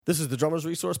This is the Drummers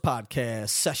Resource Podcast,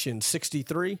 session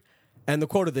 63, and the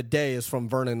quote of the day is from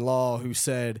Vernon Law, who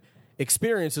said,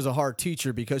 "Experience is a hard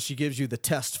teacher because she gives you the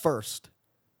test first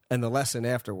and the lesson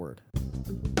afterward."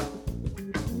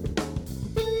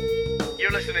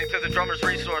 You're listening to the Drummers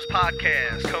Resource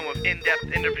Podcast, home of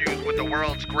in-depth interviews with the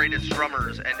world's greatest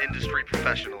drummers and industry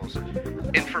professionals.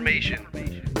 Information,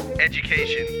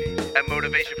 education, and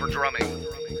motivation for drumming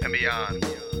and beyond.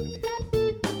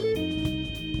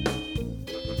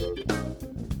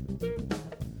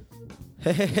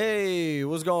 Hey,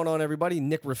 what's going on, everybody?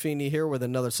 Nick Raffini here with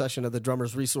another session of the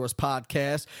Drummers Resource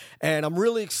Podcast, and I'm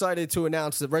really excited to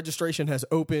announce that registration has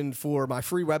opened for my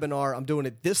free webinar. I'm doing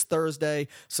it this Thursday,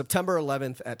 September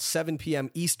 11th at 7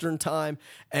 p.m. Eastern Time,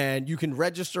 and you can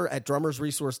register at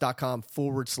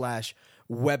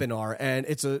drummersresource.com/webinar. And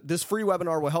this free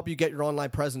webinar will help you get your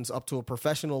online presence up to a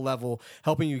professional level,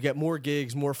 helping you get more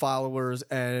gigs, more followers,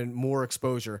 and more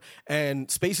exposure. And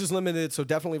space is limited, so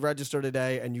definitely register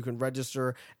today, and you can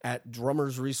register at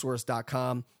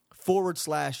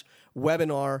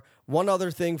drummersresource.com/webinar. One other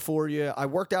thing for you, I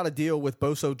worked out a deal with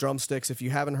Boso Drumsticks. If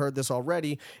you haven't heard this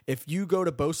already, if you go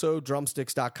to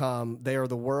bosodrumsticks.com, they are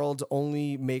the world's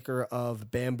only maker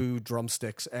of bamboo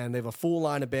drumsticks, and they have a full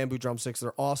line of bamboo drumsticks.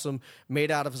 They're awesome,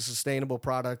 made out of a sustainable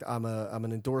product. I'm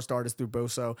an endorsed artist through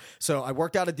Boso, so I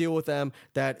worked out a deal with them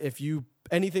that if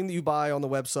anything that you buy on the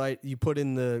website, you put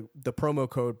in the promo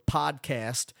code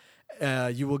podcast,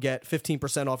 you will get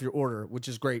 15% off your order, which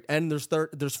is great. And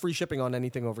there's free shipping on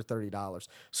anything over $30.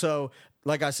 So,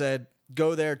 like I said,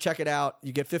 go there, check it out.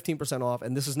 You get 15% off.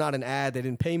 And this is not an ad. They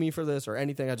didn't pay me for this or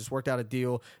anything. I just worked out a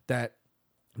deal that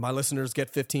my listeners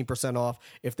get 15% off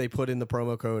if they put in the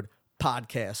promo code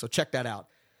podcast. So check that out.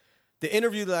 The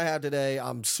interview that I have today,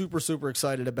 I'm super, super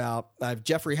excited about. I have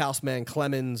Jeffrey Houseman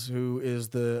Clemens, who is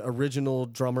the original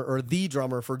drummer, or the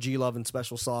drummer for G Love and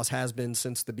Special Sauce, has been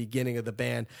since the beginning of the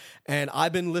band. And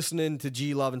I've been listening to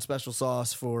G Love and Special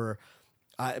Sauce for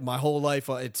my whole life.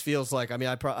 It feels like, I've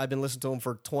been listening to them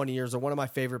for 20 years. They're one of my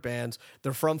favorite bands.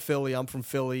 They're from Philly. I'm from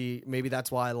Philly. Maybe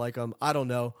that's why I like them. I don't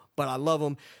know, but I love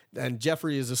them. And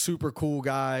Jeffrey is a super cool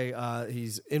guy.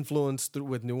 He's influenced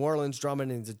with New Orleans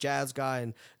drumming, and he's a jazz guy,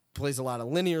 and plays a lot of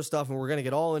linear stuff, and we're going to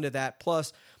get all into that,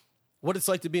 plus what it's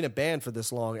like to be in a band for this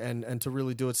long and to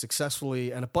really do it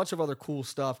successfully, and a bunch of other cool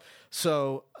stuff.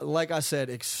 So, like I said,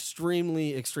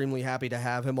 extremely, extremely happy to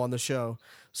have him on the show.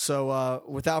 So,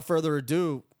 without further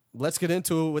ado, let's get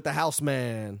into it with the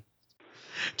Houseman.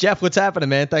 Jeff, what's happening,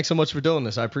 man? Thanks so much for doing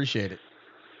this. I appreciate it.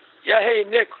 Yeah, hey,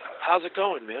 Nick. How's it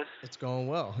going, man? It's going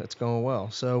well. It's going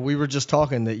well. So, we were just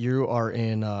talking that you are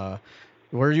in,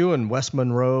 where are you, in West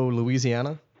Monroe,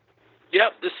 Louisiana?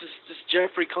 Yep, this is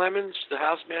Jeffrey Clemens, the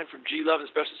Houseman from G Love and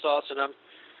Special Sauce, and I'm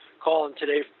calling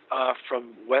today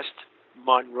from West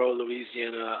Monroe,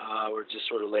 Louisiana. We're just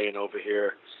sort of laying over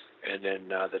here, and then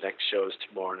the next show is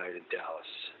tomorrow night in Dallas.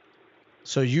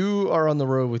 So you are on the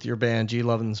road with your band, G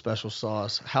Love and Special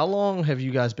Sauce. How long have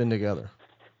you guys been together?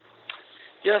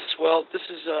 Yes, well, this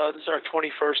is our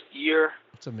 21st year.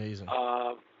 It's amazing.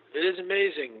 It is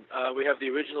amazing. We have the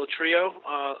original trio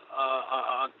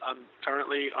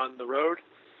currently on the road,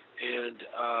 and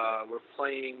we're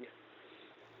playing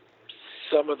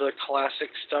some of the classic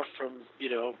stuff from,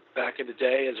 back in the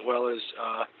day, as well as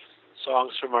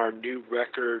songs from our new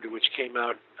record, which came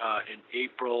out in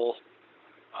April.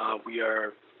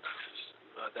 It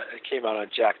came out on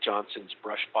Jack Johnson's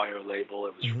Brushfire label.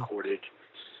 It was recorded.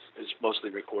 It was mostly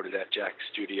recorded at Jack's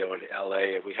studio in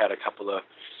L.A., and we had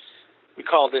we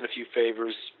called in a few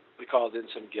favors. We called in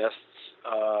some guests.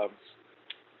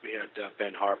 We had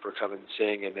Ben Harper come and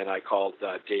sing, and then I called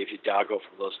Dave Hidalgo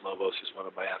from Los Lobos, who's one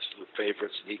of my absolute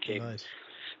favorites, and he came and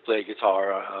played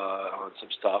guitar on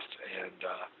some stuff. And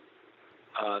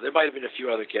there might have been a few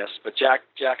other guests, but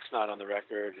Jack's not on the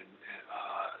record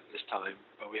this time.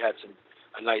 But we had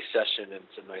a nice session and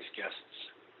some nice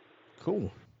guests. Cool.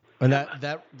 And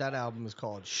that album is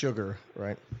called Sugar,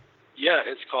 right? Yeah,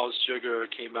 it's called Sugar.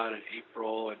 It came out in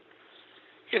April, and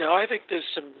I think there's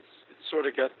it's sort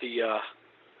of got the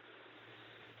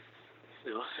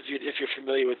if you're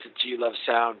familiar with the G Love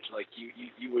sound, like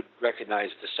you would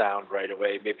recognize the sound right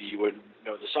away. Maybe you wouldn't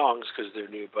know the songs because they're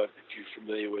new, but if you're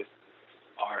familiar with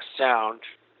our sound,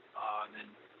 then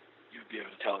you'd be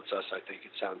able to tell it's us. I think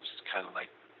it sounds kind of like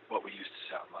what we used to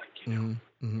sound like,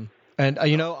 Mm-hmm. And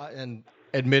and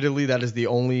admittedly, that is the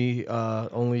only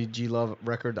G Love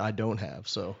record I don't have,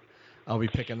 so I'll be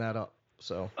picking that up.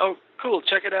 So. Oh, cool!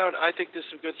 Check it out. I think there's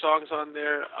some good songs on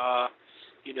there.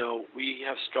 We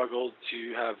have struggled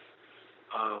to have,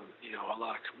 a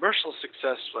lot of commercial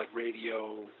success, like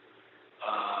radio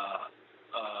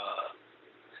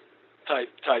type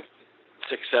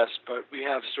success, but we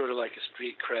have sort of like a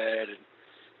street cred and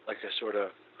like a sort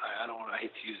of, I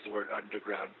hate to use the word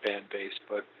underground fan base,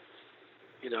 but,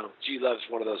 G Love's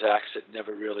one of those acts that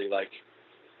never really like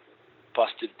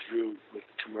busted through with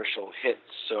commercial hits.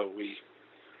 So we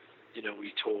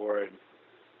tour, and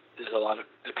there's a lot of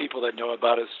the people that know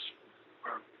about us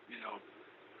are,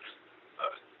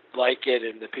 like it,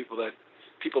 and the people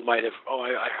might have,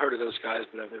 I heard of those guys,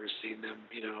 but I've never seen them,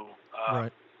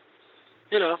 Right.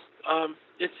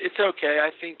 It's okay. I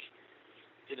think,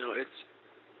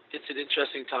 it's an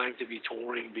interesting time to be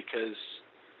touring because,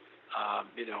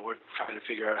 we're trying to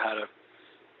figure out how to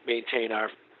maintain our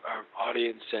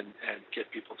audience and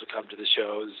get people to come to the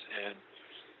shows and,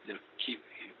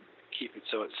 keep it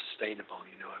so it's sustainable.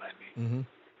 You know what I mean?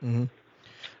 Mm-hmm. Mm-hmm.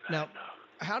 Now,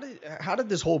 how did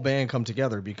this whole band come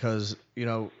together? Because,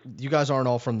 you guys aren't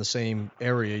all from the same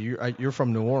area. You're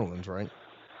from New Orleans, right?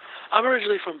 I'm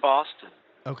originally from Boston.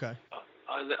 Okay.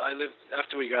 I lived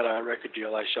after we got our record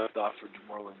deal. I shoved off for New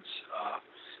Orleans,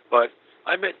 but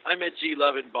I met G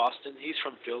Love in Boston. He's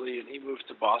from Philly, and he moved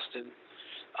to Boston.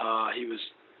 He was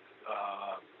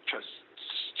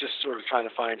just sort of trying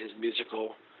to find his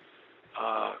musical,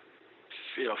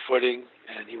 footing,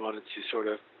 and he wanted to sort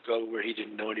of go where he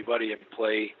didn't know anybody and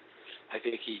play. I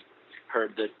think he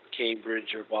heard that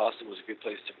Cambridge or Boston was a good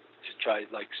place to try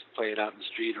like playing out in the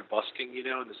street or busking, in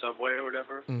the subway or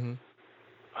whatever. Mm-hmm.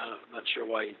 I'm not sure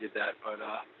why he did that, but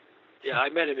I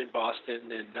met him in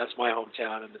Boston, and that's my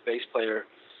hometown. And the bass player,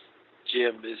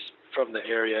 Jim, is from the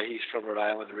area. He's from Rhode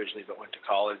Island originally, but went to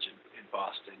college in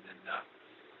Boston. And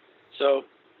so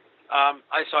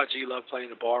I saw G Love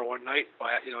playing a bar one night.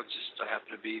 I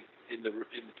happened to be in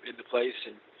the place,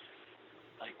 and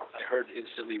I heard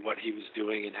instantly what he was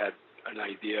doing and had an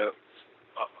idea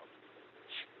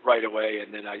right away.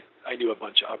 And then I knew a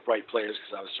bunch of upright players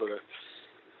because I was sort of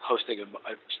hosting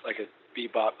like a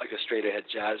bebop, like a straight ahead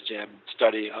jazz jam.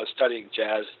 I was studying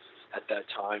jazz at that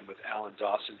time with Alan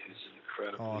Dawson, who's an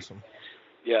incredible. Awesome.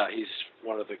 Yeah, he's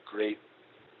one of the great.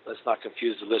 Let's not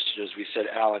confuse the listeners. We said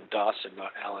Alan Dawson,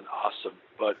 not Alan Awesome.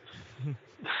 But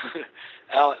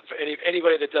Alan, for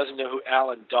anybody that doesn't know who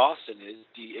Alan Dawson is,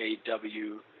 DAWSON,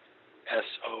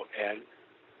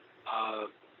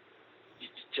 you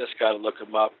just got to look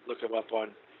him up. Look him up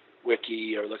on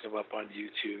Wiki or look him up on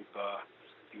YouTube.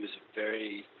 He was a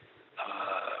very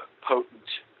potent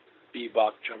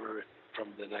bebop drummer from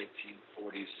the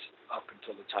 1940s up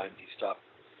until the time he stopped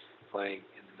playing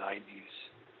in the 90s.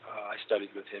 I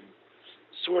studied with him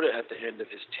sort of at the end of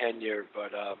his tenure,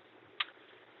 but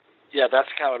that's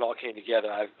how it all came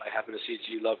together. I happened to see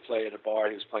G Love play at a bar.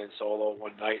 He was playing solo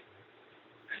one night,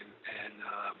 and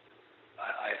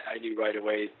I knew right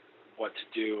away what to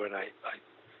do, and we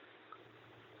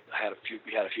had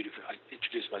a few different. I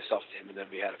introduced myself to him, and then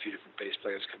we had a few different bass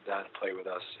players come down and play with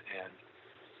us, and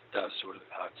that was sort of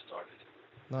how it started.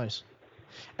 Nice.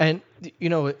 And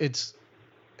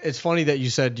it's funny that you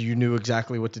said you knew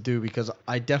exactly what to do, because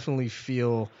I definitely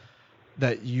feel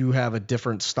that you have a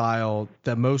different style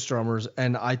than most drummers,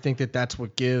 and I think that that's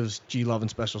what gives G Love and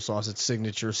Special Sauce its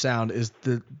signature sound, is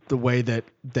the way that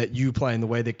you play and the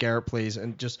way that Garrett plays,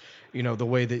 and just the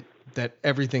way that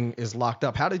everything is locked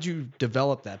up. How did you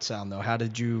develop that sound, though? How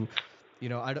did you,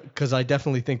 because I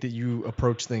definitely think that you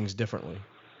approach things differently.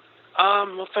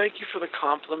 Well, thank you for the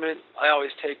compliment. I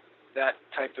always take that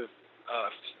type of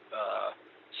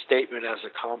statement as a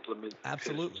compliment.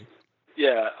 Absolutely.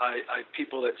 Yeah,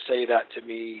 people that say that to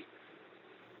me,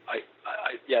 I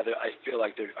feel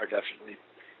like they are definitely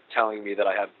telling me that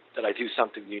I do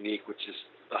something unique, which is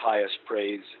the highest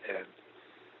praise. And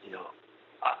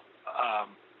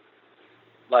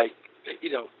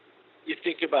you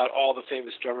think about all the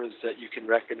famous drummers that you can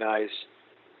recognize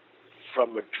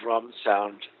from a drum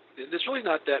sound. There's really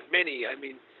not that many. I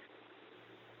mean,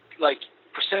 like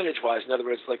percentage-wise, in other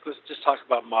words, like let's just talk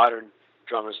about modern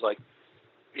drummers. Like,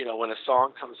 when a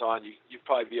song comes on, you'd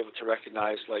probably be able to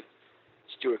recognize like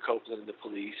Stuart Copeland and the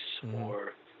Police, mm-hmm.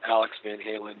 or Alex Van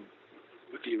Halen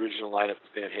with the original lineup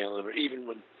of Van Halen, or even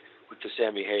with the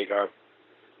Sammy Hagar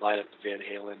lineup of Van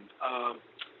Halen.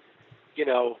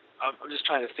 I'm just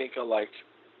trying to think of like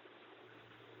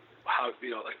how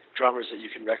like drummers that you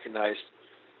can recognize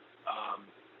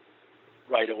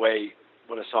right away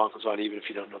when a song comes on, even if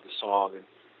you don't know the song. And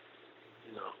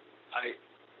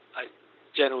I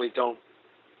generally don't.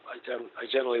 I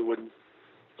generally wouldn't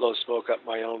blow smoke up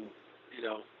my own,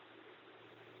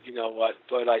 what.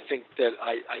 But I think that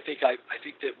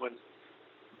that when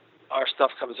our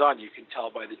stuff comes on, you can tell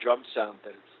by the drum sound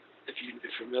that if you're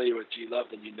familiar with G Love,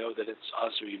 then you know that it's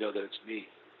us, or you know that it's me.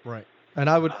 Right. And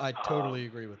I totally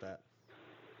agree with that.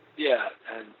 Yeah,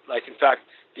 and like in fact,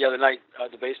 the other night,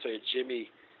 the bass player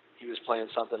Jimmy, he was playing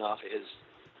something off his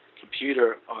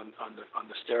computer on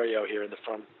the stereo here in the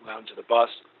front lounge of the bus,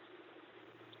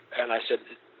 and I said,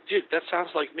 "Dude, that sounds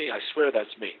like me. I swear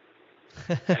that's me."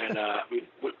 And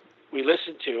we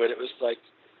listened to it. It was like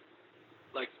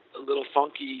a little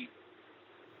funky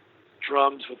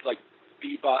drums with like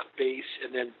bebop bass,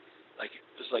 and then like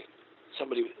it was like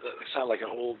somebody, it sounded like an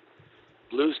old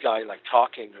blues guy like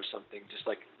talking or something, just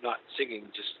like not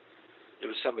singing, just it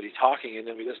was somebody talking. And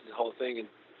then we listened to the whole thing, and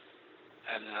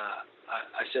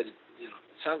I said, you know,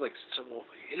 it sounds like some old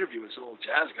interview with some old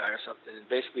jazz guy or something. And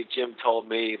basically Jim told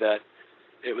me that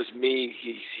it was me.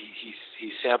 He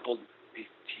sampled, he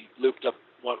looped up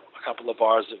a couple of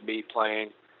bars of me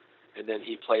playing, and then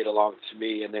he played along to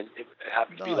me, and then it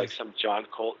happened to be like some John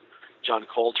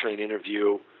Coltrane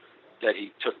interview that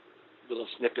he took little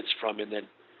snippets from and then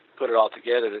put it all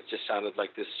together. And it just sounded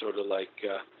like this sort of like,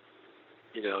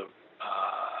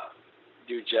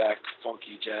 New Jack,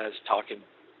 funky jazz, talking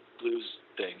blues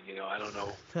thing. You know, I don't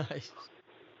know. Nice.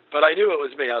 But I knew it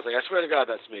was me. I was like, I swear to God,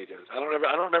 that's me, dude. I don't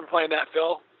remember playing that,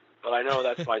 Phil, but I know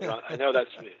that's I know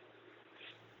that's me.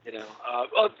 You know.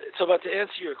 But to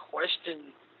answer your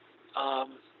question, I'll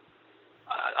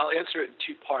answer it in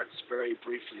two parts very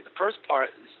briefly. The first part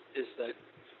is that,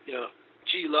 you know,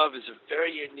 G Love is a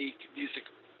very unique music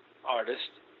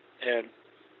artist, and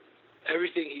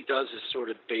everything he does is sort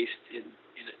of based in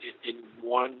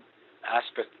one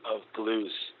aspect of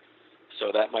blues.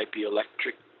 So that might be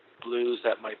electric blues,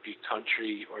 that might be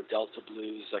country or Delta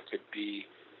blues, that could be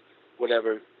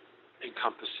whatever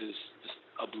encompasses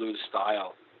a blues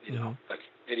style, you know, like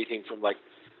anything from like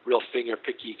real finger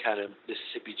picky kind of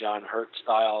Mississippi John Hurt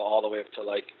style all the way up to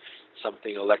like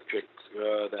something electric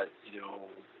that, you know,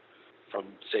 from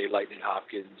say Lightning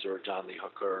Hopkins or John Lee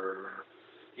Hooker, or,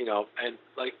 you know, and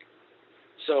like,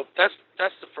 so that's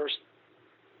the first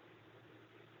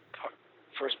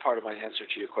part of my answer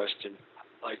to your question.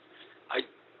 Like,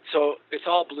 so it's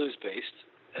all blues based,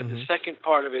 and the second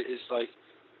part of it is like,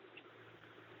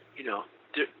 you know,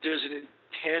 there's an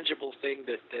intangible thing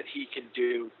that he can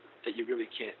do that you really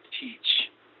can't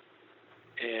teach,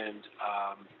 and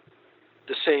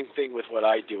the same thing with what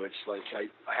I do. It's like I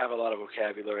have a lot of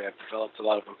vocabulary. I've developed a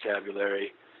lot of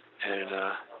vocabulary, and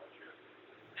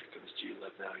here comes G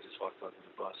Love now. He just walked onto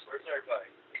the bus. Where's everybody?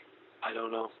 I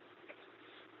don't know.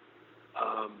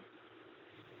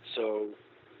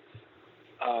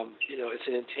 You know, it's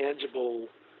an intangible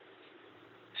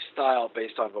style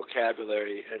based on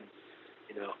vocabulary, and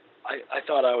you know, I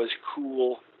thought I was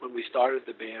cool when we started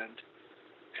the band,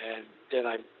 and then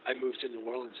I moved to New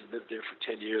Orleans and lived there for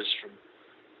 10 years from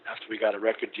after we got a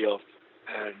record deal,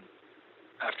 and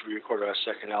after we recorded our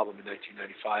second album in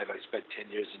 1995, I spent 10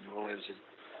 years in New Orleans and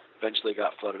eventually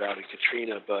got flooded out in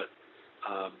Katrina, but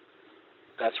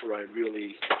that's where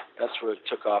it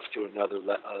took off to another,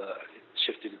 it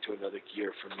shifted into another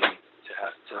gear for me to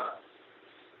have to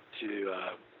you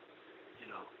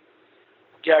know.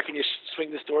 Gary, can you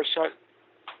swing this door shut? I'm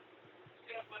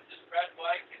going to put this red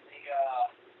bike in the,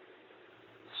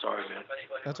 sorry, man.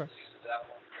 That's all right.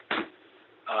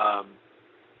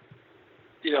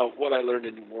 You know, what I learned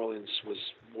in New Orleans was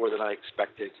more than I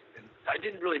expected. And I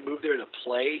didn't really move there to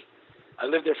play. I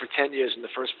lived there for 10 years, and the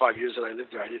first 5 years that I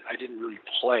lived there, I didn't really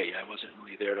play. I wasn't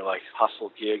really there to, like, hustle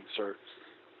gigs or,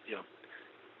 you know,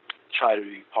 try to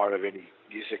be part of any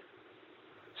music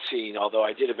scene, although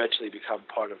I did eventually become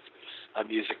part of a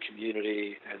music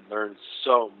community and learned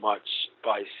so much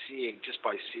by seeing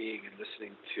and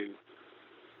listening to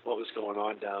what was going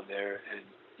on down there. And,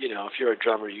 you know, if you're a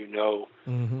drummer, you know,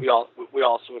 we all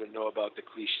sort of know about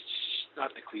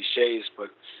not the cliches, but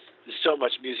there's so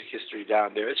much music history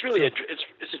down there. It's really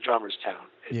it's a drummer's town.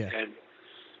 And,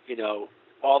 you know,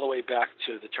 all the way back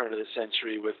to the turn of the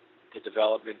century with the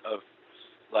development of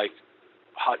like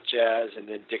hot jazz and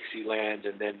then Dixieland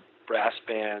and then brass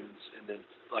bands and then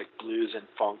like blues and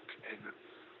funk and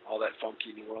all that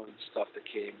funky New Orleans stuff that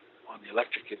came on the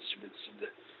electric instruments and the,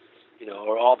 you know,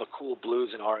 or all the cool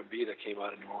blues and R&B that came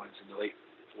out of New Orleans in the late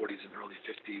 40s and early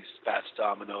 50s. Fats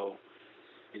Domino,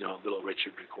 you know, Little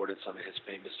Richard recorded some of his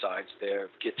famous sides there.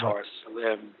 Guitar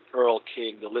Slim, Earl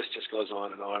King, the list just goes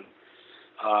on and on.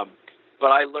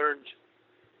 But I learned,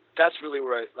 that's really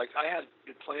where I had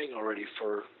been playing already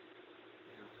for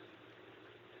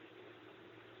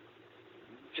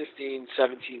 15,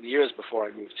 17 years before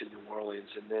I moved to New Orleans.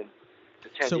 And then the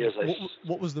 10 years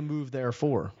what was the move there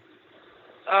for?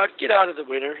 Get out of the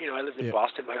winter. You know, I lived in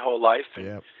Boston my whole life,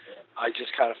 and I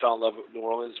just kind of fell in love with New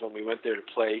Orleans when we went there to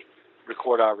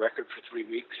record our record for 3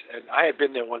 weeks. And I had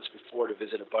been there once before to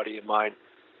visit a buddy of mine,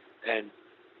 and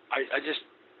I just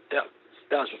that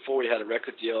was before we had a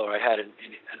record deal or I had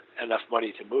enough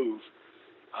money to move.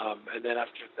 And then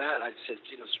after that, I said,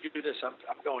 screw this. I'm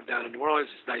going down to New Orleans.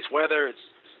 It's nice weather. It's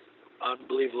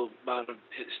unbelievable amount of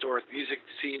historic music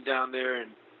scene down there,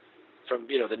 and from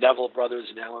the Neville Brothers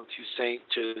and Alan Toussaint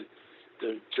to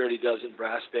the Dirty Dozen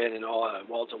brass band and all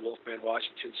Walter Wolfman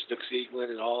Washington, Snooks Eaglin,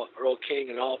 and all Earl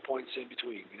King, and all points in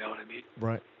between. You know what I mean?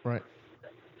 Right.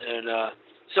 And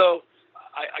so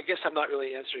I guess I'm not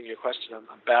really answering your question.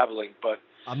 I'm babbling, but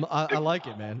I like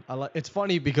it, man. It's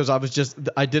funny because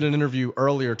I did an interview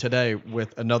earlier today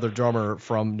with another drummer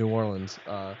from New Orleans,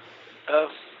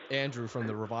 Andrew from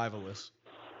the Revivalists.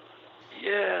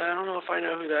 Yeah, I don't know if I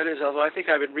know who that is. Although I think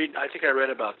I read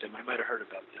about them. I might have heard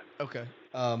about them. Okay.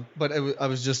 But I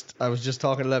was just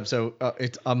talking to them. So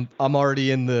I'm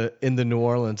already in the New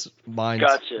Orleans mind.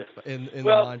 Gotcha. In the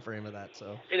mind frame of that.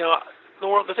 So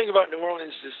the thing about New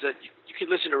Orleans is that you can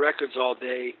listen to records all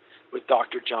day with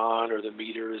Dr. John or the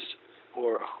Meters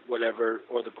or whatever,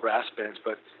 or the brass bands,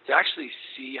 but to actually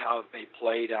see how they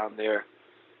play down there,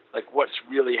 like what's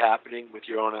really happening with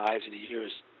your own eyes and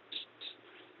ears,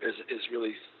 is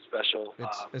really special.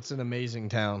 It's an amazing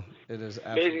town. It is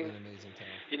absolutely an amazing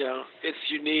town. It's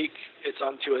unique. It's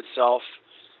unto itself,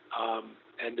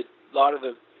 and a lot of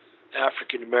the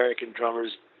African American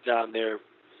drummers down there,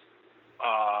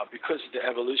 because of the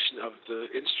evolution of the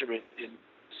instrument in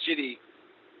the city,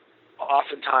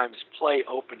 oftentimes play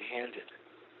open-handed.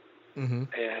 Mm-hmm.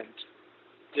 And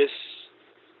this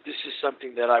is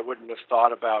something that I wouldn't have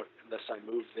thought about unless I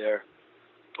moved there,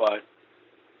 but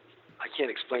I can't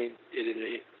explain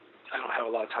it. I don't have a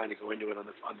lot of time to go into it on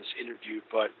this interview,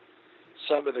 but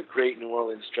some of the great New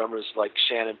Orleans drummers like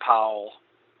Shannon Powell,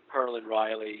 Herlin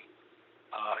Riley,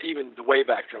 even the way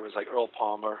back drummers like Earl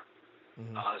Palmer,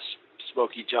 mm-hmm.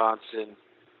 Smokey Johnson,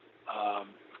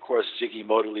 of course Ziggy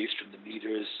Modeliste from the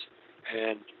Meters,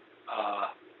 and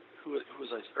who was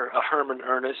Herman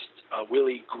Ernest,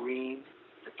 Willie Green,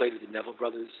 that played with the Neville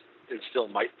Brothers, and still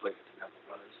might play with the Neville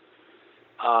Brothers.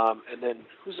 And then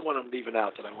who's the one I'm leaving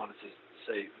out that I wanted to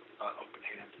say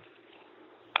open-handed?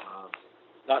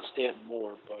 Not Stanton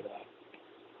Moore, but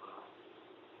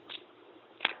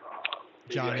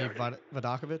Johnny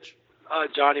Vodakovich?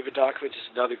 Johnny Vodakovich is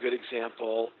another good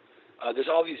example. There's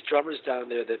all these drummers down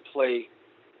there that play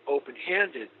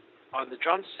open-handed on the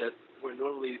drum set, where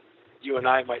normally you and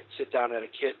I might sit down at a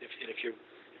kit. If you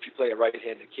play a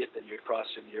right-handed kit, then you're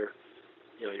crossing your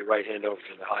right hand over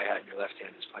to the hi-hat, and your left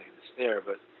hand is playing the snare.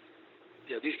 But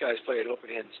these guys play an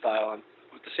open-handed style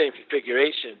with the same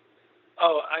configuration.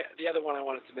 The other one I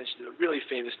wanted to mention, a really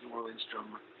famous New Orleans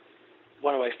drummer,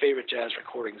 one of my favorite jazz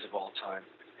recordings of all time.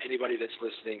 Anybody that's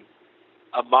listening,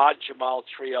 Ahmad Jamal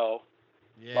Trio,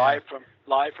 live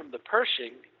from the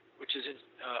Pershing, which is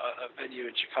a venue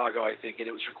in Chicago, I think, and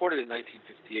it was recorded in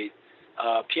 1958.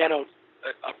 Piano,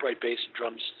 upright bass, and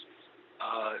drums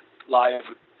live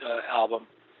album.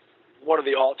 One of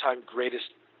the all-time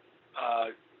greatest.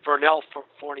 Vernel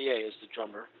Fournier is the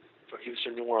drummer. He was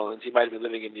from New Orleans. He might have been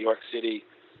living in New York City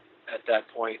at that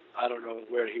point. I don't know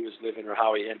where he was living or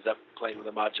how he ended up playing with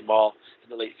Ahmad Jamal in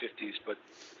the late 50s. But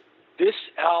this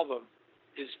album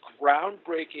is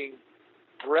groundbreaking,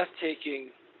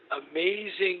 breathtaking,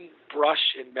 amazing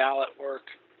brush and mallet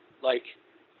work. Like,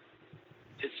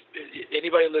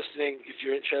 anybody listening, if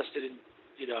you're interested in,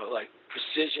 like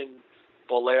precision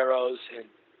boleros and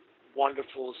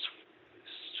wonderful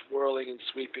swirling and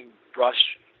sweeping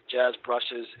jazz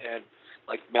brushes and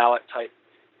like mallet type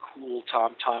cool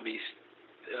tom-tommy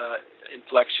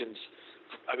inflections.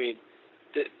 I mean,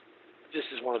 this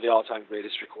is one of the all-time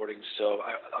greatest recordings. So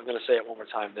I'm going to say it one more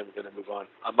time, then we're going to move on.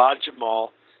 Ahmad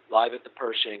Jamal, live at the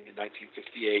Pershing in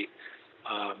 1958.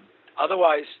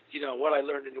 Otherwise, what I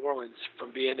learned in New Orleans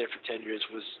from being there for 10 years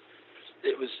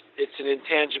it's an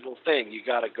intangible thing. You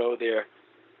got to go there.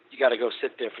 You got to go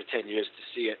sit there for 10 years to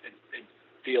see it and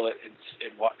feel it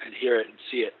and hear it and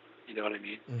see it. You know what I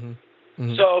mean? Mm-hmm.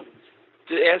 Mm-hmm. So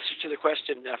the answer to the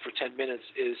question after 10 minutes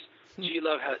is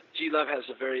G-Love has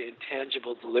a very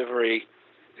intangible delivery.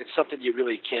 It's something you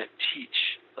really can't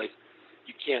teach. Like,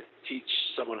 you can't teach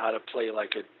someone how to play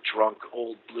like a drunk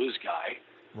old blues guy.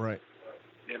 Right.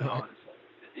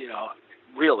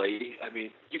 Really. I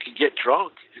mean, you can get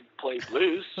drunk and play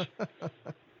blues.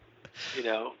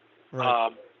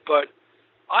 Right. But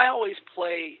I always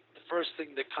play the first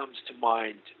thing that comes to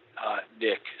mind,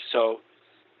 Nick. So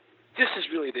this is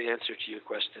really the answer to your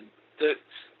question.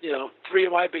 Three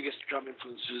of my biggest drum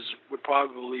influences would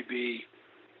probably be,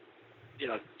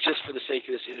 just for the sake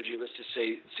of this interview, let's just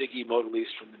say Ziggy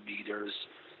Modeliste from the Meters,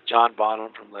 John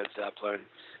Bonham from Led Zeppelin,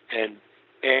 and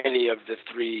any of the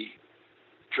three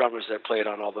drummers that played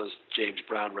on all those James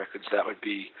Brown records. That would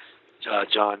be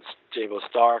John Jabo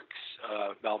Starks,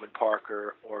 Melvin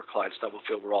Parker, or Clyde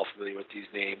Stubblefield. We're all familiar with these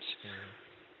names.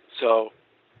 So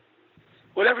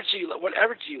whatever G Love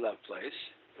plays,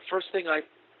 the first thing I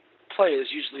play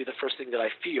is usually the first thing that I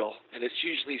feel, and it's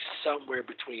usually somewhere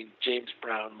between James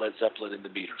Brown, Led Zeppelin, and the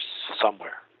Meters,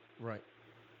 somewhere. Right.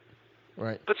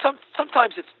 Right. But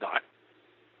sometimes it's not.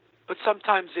 But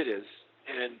sometimes it is.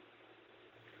 And,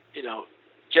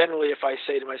 generally if I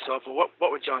say to myself, well,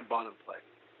 what would John Bonham play?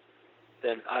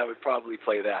 Then I would probably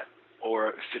play that. Or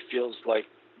if it feels like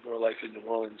more like a New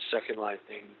Orleans second line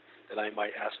thing, then I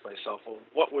might ask myself, well,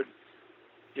 what would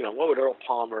Earl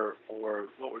Palmer, or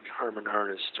what would Herman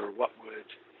Ernest, or what would,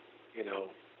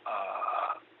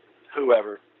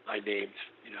 whoever I named,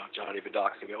 Johnny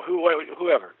Badowski,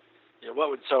 whoever, what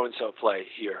would so-and-so play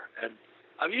here? And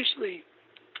I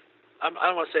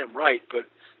don't want to say I'm right, but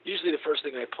usually the first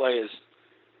thing I play is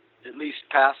at least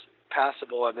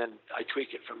passable, and then I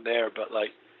tweak it from there. But, I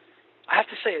have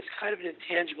to say, it's kind of an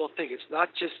intangible thing. It's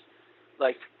not just,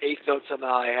 eighth notes on the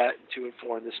hi-hat and 2 and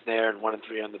 4 on the snare and 1 and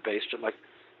 3 on the bass drum.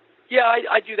 Yeah,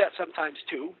 I do that sometimes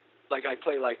too. I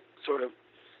play sort of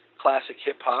classic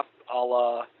hip hop, a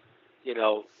la,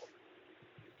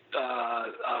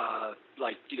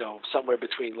 somewhere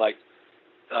between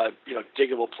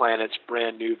Diggable Planets,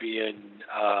 Brand Nubian,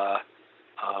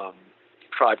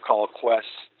 Tribe Called Quest,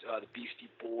 the Beastie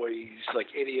Boys,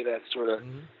 any of that sort of.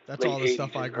 That's all the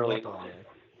stuff I grew up on.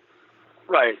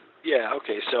 Right. Yeah.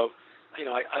 Okay. So,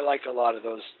 I like a lot of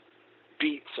those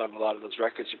beats on a lot of those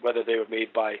records, whether they were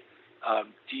made by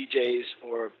DJs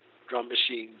or drum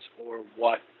machines or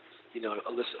what, a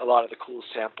lot of the cool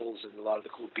samples and a lot of the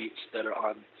cool beats that are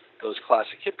on those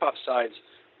classic hip hop sides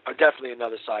are definitely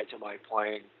another side to my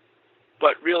playing.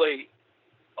 But really,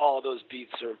 all of those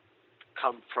beats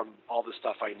come from all the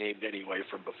stuff I named anyway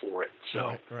from before it.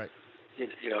 So, right.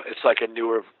 It's like a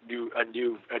newer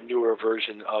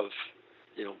version of,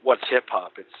 what's hip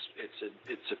hop.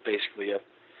 It's basically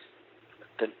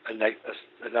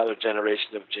another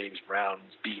generation of James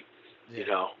Brown's beat,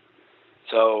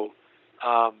 So,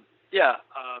 all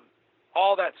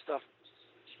that stuff,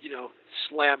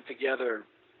 slammed together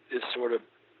is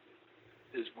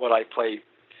is what I play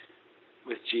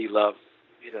with G Love,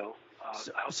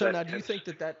 So now, do you think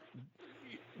that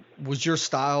was your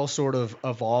style sort of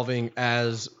evolving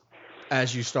as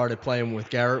you started playing with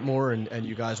Garrett more, and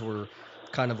you guys were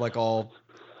kind of all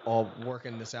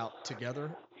working this out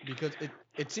together? Because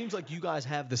it seems like you guys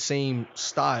have the same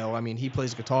style. I mean, he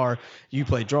plays guitar, you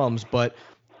play drums, but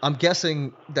I'm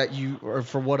guessing that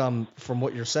from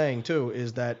what you're saying too,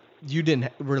 is that you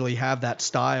didn't really have that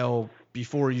style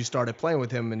before you started playing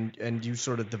with him, and you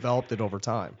sort of developed it over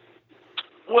time.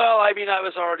 Well, I mean, I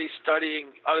was already studying.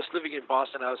 I was living in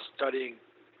Boston. I was studying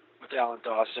with Alan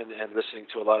Dawson and listening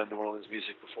to a lot of New Orleans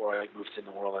music before I moved to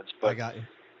New Orleans. But, I got you.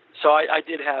 So I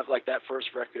did have that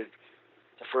first record,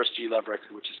 the first G Love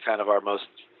record, which is kind of our most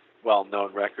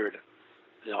well-known record.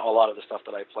 A lot of the stuff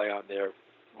that I play on there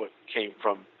came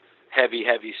from heavy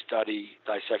of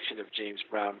dissection of James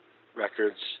Brown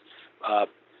records,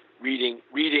 reading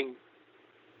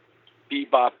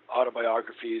bebop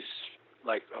autobiographies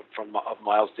of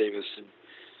Miles Davis and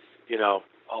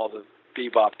all the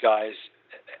bebop guys,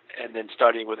 and then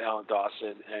studying with Alan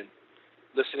Dawson and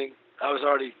listening. I was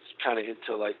already kind of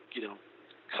into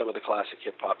some of the classic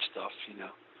hip hop stuff,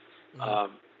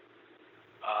 Mm-hmm.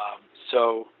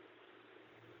 So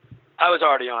I was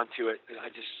already onto it, and I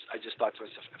just thought to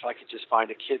myself, if I could just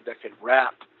find a kid that could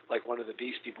rap like one of the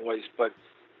Beastie Boys, but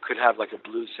could have a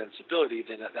blues sensibility,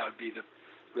 then that would be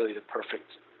really the perfect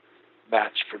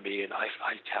match for me. And I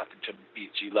happened to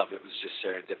meet G Love. It was just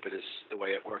serendipitous the way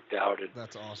it worked out. And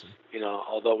that's awesome.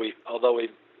 Although we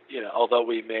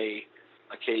may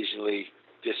occasionally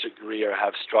disagree or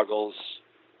have struggles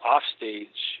off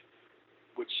stage,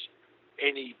 which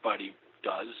anybody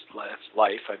does. That's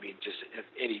life. I mean, just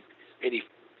any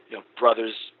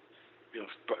brothers,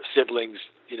 siblings,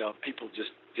 people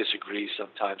just disagree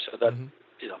sometimes. So that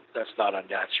that's not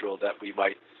unnatural that we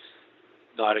might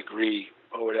not agree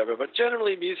or whatever. But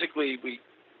generally, musically,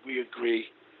 we agree.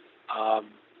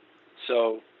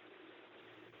 So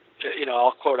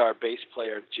I'll quote our bass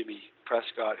player Jimmy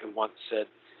Prescott, who once said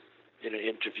in an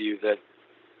interview that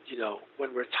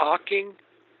when we're talking,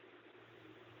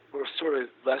 we're sort of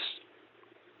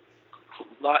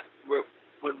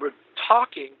when we're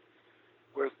talking,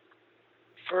 we're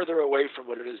further away from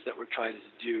what it is that we're trying to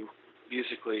do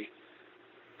musically.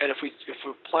 And if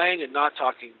we're playing and not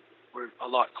talking, we're a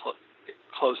lot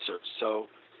closer. So,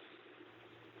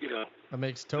 that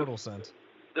makes total sense.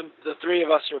 The three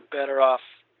of us are better off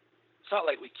not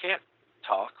like we can't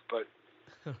talk, but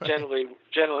generally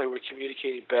we're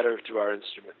communicating better through our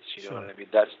instruments. You know what I mean?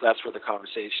 That's where the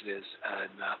conversation is,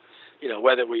 and you know,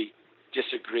 whether we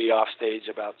disagree off stage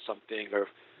about something or,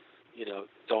 you know,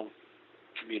 don't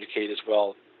communicate as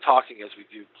well talking as we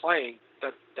do playing,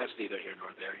 that's neither here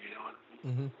nor there. You know.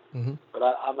 But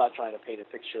I'm not trying to paint a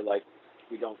picture like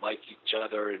we don't like each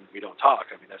other and we don't talk.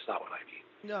 I mean, that's not what I mean.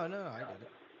 No,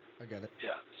 I get it.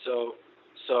 Yeah. So,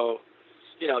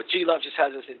 you know, G Love just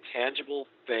has this intangible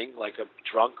thing, like a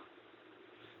drunk,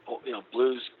 you know,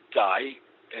 blues guy.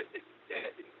 I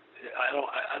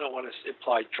don't want to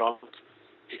imply drunk.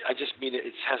 I just mean he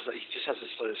just has this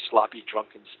sort of sloppy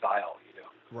drunken style, you know.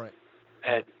 Right.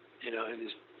 And you know, and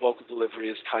his vocal delivery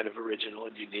is kind of original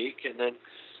and unique. And then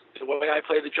the way I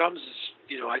play the drums is,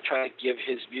 you know, I try to give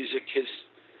his music,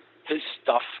 his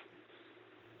stuff,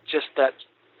 just that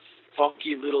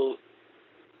funky little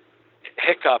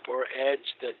hiccup or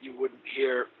edge that you wouldn't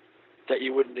hear, that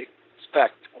you wouldn't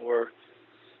expect. Or,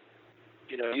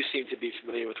 you know, you seem to be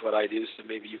familiar with what I do, so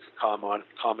maybe you could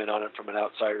comment on it from an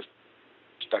outsider's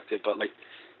perspective. But like,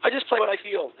 I just play what I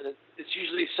feel, and it's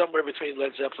usually somewhere between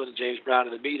Led Zeppelin and James Brown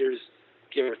and the Meters,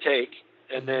 give or take.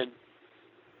 And then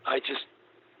I just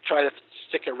try to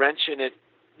stick a wrench in it,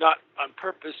 not on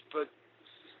purpose, but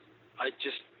I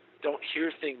just don't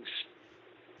hear things.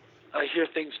 I hear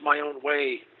things my own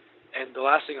way. And the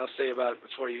last thing I'll say about it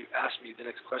before you ask me the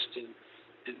next question,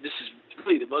 and this is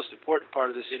really the most important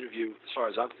part of this interview as far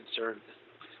as I'm concerned,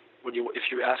 if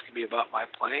you're asking me about my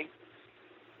playing,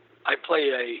 I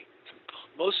play a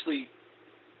mostly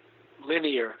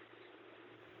linear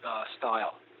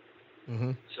style.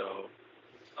 So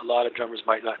a lot of drummers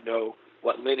might not know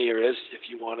what linear is. If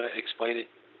you want to explain it,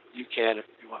 you can. If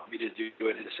you want me to do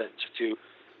it in a sentence or two,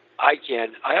 I can.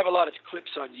 I have a lot of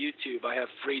clips on YouTube. I have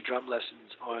free drum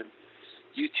lessons on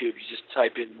YouTube. You just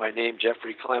type in my name,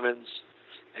 Jeffrey Clemens,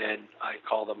 and I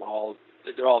call them all.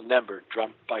 They're all numbered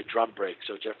by drum break.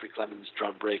 So Jeffrey Clemens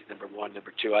drum break number 1,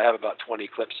 number 2. I have about 20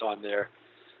 clips on there.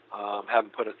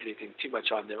 Haven't put anything too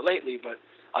much on there lately, but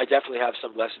I definitely have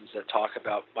some lessons that talk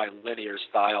about my linear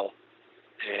style.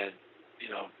 And, you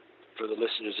know, for the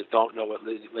listeners that don't know what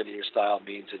linear style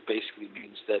means, it basically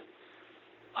means that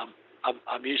I'm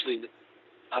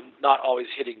not always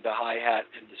hitting the hi-hat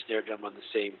and the snare drum on the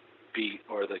same beat,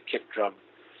 or the kick drum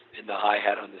and the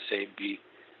hi-hat on the same beat.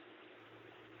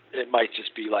 It might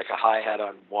just be like a hi-hat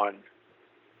on one,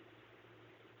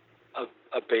 a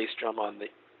bass drum on the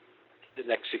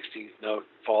next 16th note,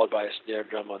 followed by a snare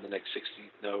drum on the next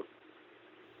 16th note,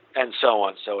 and so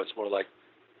on. So it's more like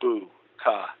boo,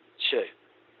 ka, che.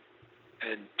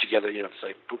 And together, you know, it's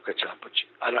like buka cha.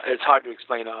 It's hard to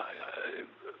explain.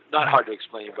 Not hard to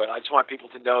explain, but I just want people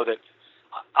to know that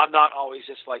I'm not always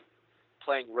just like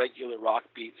playing regular rock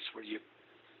beats where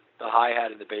the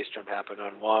hi-hat and the bass drum happen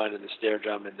on 1, and the snare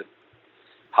drum and the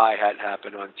hi-hat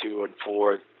happen on 2 and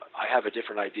 4. I have a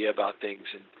different idea about things,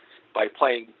 and by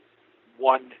playing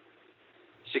 1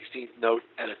 16th note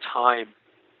at a time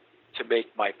to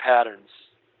make my patterns,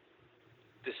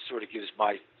 this sort of gives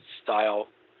my style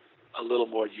a little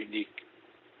more unique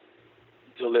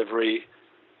delivery.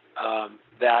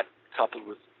 That coupled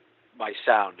with my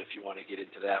sound, if you want to get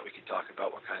into that, we can talk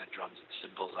about what kind of drums and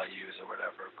cymbals I use or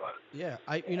whatever. But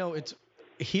you know, it's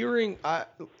hearing.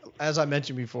 As I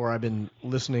mentioned before, I've been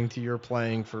listening to your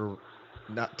playing for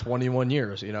not 21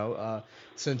 years. You know,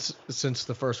 since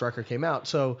the first record came out.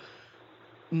 So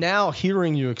now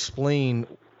hearing you explain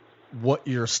what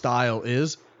your style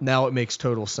is, now it makes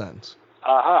total sense.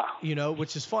 You know,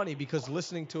 which is funny because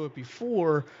listening to it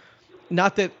before,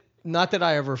 not that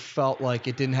I ever felt like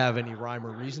it didn't have any rhyme or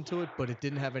reason to it, but it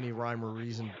didn't have any rhyme or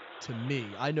reason to me.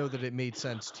 I know that it made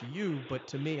sense to you, but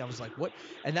to me, I was like, what?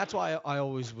 And that's why I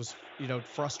always was, you know,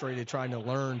 frustrated trying to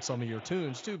learn some of your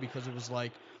tunes too, because it was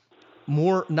like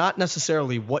more, not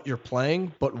necessarily what you're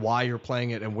playing, but why you're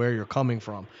playing it and where you're coming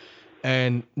from.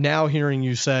 And now hearing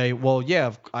you say, well,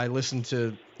 yeah, I listened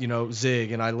to, you know,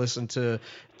 Zig, and I listened to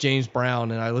James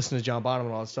Brown, and I listened to John Bonham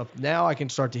and all that stuff. Now I can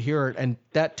start to hear it. And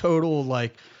that total,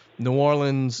 like, New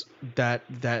Orleans, that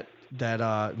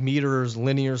meters,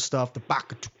 linear stuff, the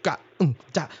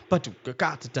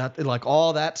like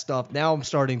all that stuff. Now I'm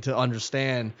starting to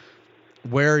understand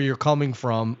where you're coming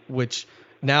from, which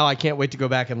now I can't wait to go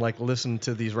back and like listen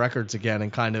to these records again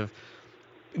and kind of,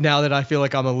 now that I feel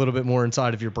like I'm a little bit more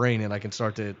inside of your brain and I can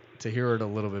start to hear it a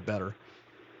little bit better.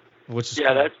 Which is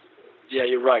cool.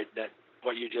 You're right. That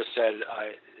what you just said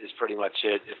is pretty much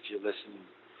it. If you listen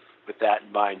with that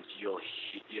in mind,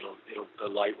 the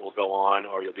light will go on,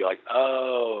 or you'll be like,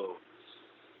 oh,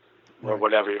 or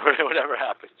whatever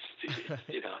happens,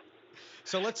 you know.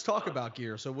 So let's talk about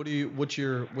gear. So what's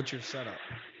your setup?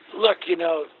 Look,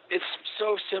 it's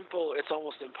so simple. It's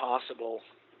almost impossible.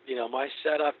 My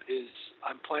setup is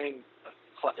I'm playing.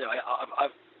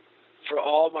 I've for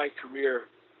all my career,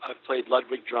 I've played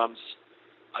Ludwig drums.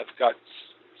 I've got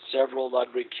several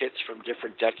Ludwig kits from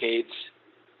different decades,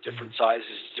 different sizes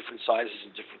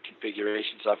and different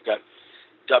configurations. I've got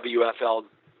WFL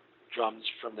drums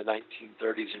from the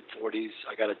 1930s and 40s.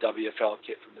 I got a WFL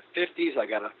kit from the 50s. I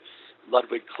got a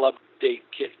Ludwig Club Date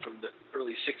kit from the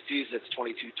early 60s. That's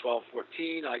 22, 12,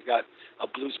 14. I got a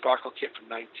Blue Sparkle kit from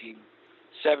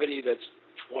 1970. That's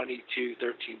 22,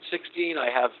 13, 16. I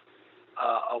have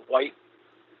a white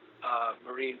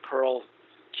Marine Pearl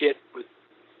kit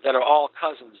that are all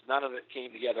cousins. None of it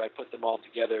came together. I put them all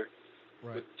together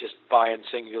with just buying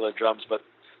singular drums, but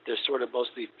they're sort of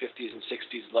mostly 50s and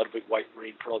 60s Ludwig white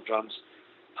Marine Pearl drums.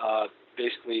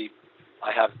 Basically,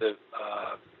 I have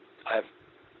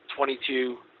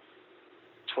 22,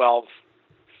 12,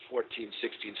 14,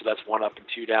 16. So that's one up and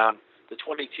two down. The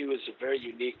 22 is a very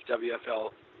unique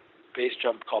WFL bass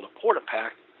drum called a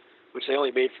Portapack, which they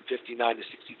only made from 59 to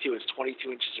 62. It's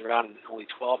 22 inches around and only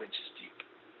 12 inches deep.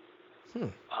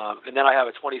 And then I have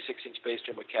a 26-inch bass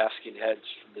drum with casting heads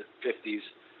from the 50s.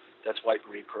 That's white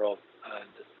Marine Pearl, and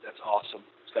that's awesome.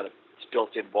 It's got a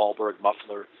built-in Wahlberg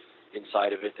muffler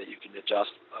inside of it that you can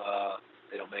adjust.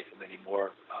 They don't make them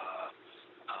anymore.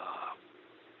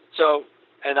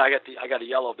 And I got a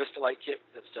yellow Vistalite kit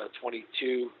that's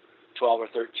 22, 12 or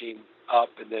 13 up,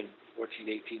 and then 14,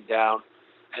 18 down.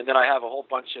 And then I have a whole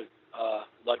bunch of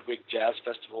Ludwig Jazz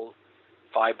Festival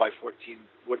 5x14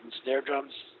 wooden snare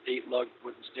drums, 8-lug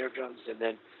wooden snare drums, and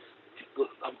then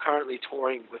I'm currently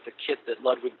touring with a kit that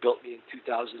Ludwig built me in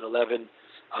 2011.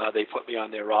 They put me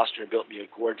on their roster and built me a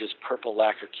gorgeous purple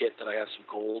lacquer kit that I have some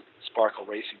gold sparkle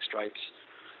racing stripes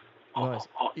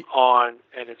on,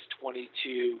 and it's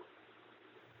 22,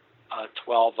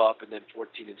 12 up, and then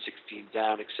 14 and 16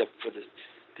 down, except for the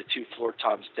two floor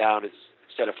toms down. It's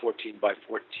instead of 14 by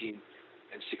 14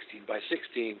 and 16 by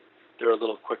 16, they're a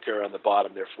little quicker on the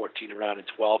bottom. They're 14 around and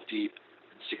 12 deep,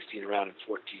 and 16 around and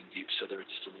 14 deep, so they're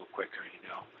just a little quicker,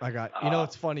 I got.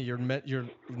 It's funny. You're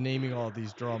naming all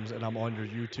these drums, and I'm on your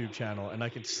YouTube channel, and I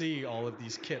can see all of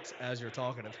these kits as you're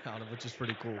talking about them, which is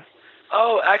pretty cool.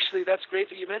 Oh, actually, that's great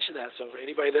that you mentioned that. So for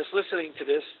anybody that's listening to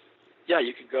this, yeah,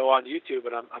 you can go on YouTube,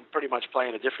 and I'm pretty much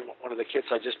playing a different one of the kits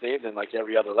I just named in like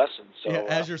every other lesson. So yeah,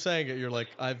 as you're saying it, you're like,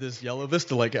 I have this yellow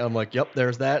Vista, I'm like, yep,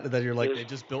 there's that, and then you're like, they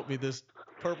just built me this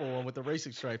purple one with the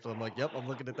racing stripes. I'm like, yep, I'm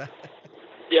looking at that.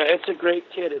 Yeah, it's a great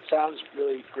kit. It sounds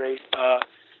really great.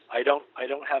 I don't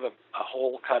have a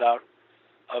hole cut out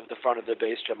of the front of the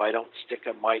bass drum. I don't stick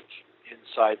a mic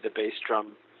inside the bass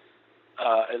drum,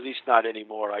 at least not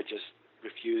anymore. I just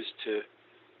refuse to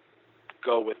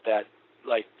go with that,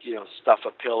 stuff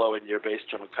a pillow in your bass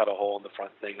drum and cut a hole in the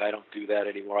front thing. I don't do that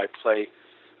anymore. I play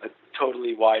a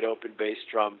totally wide open bass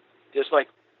drum. There's like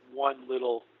one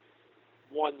little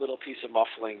piece of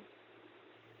muffling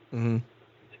in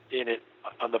it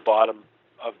on the bottom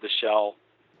of the shell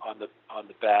on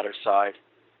the batter side,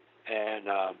 and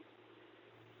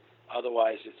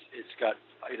otherwise it's got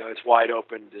it's wide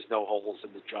open. There's no holes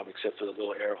in the drum except for the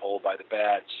little air hole by the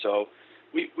badge. So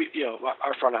we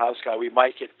our front of house guy, we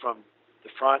mic it from the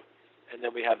front, and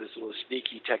then we have this little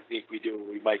sneaky technique we do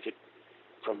where we mic it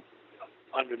from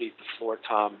underneath the floor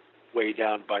tom way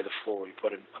down by the floor. We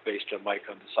put a bass drum mic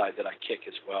on the side that I kick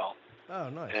as well. Oh,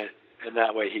 nice. And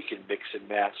that way he can mix and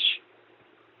match,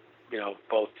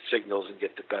 both signals and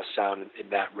get the best sound in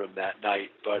that room that night.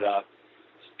 But,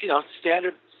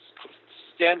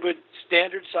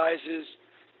 standard sizes,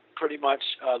 pretty much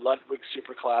Ludwig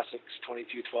Super Classics,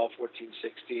 22, 12, 14,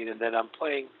 16. And then I'm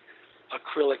playing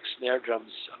acrylic snare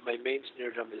drums. My main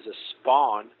snare drum is a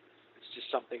Spawn. It's just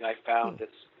something I found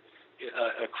that's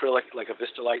acrylic, like a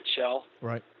Vistalite shell.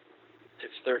 Right.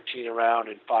 It's 13 around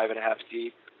and 5.5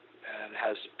 deep, and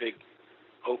has big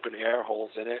open air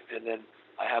holes in it. And then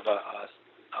I have a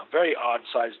very odd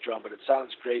sized drum, but it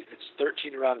sounds great. It's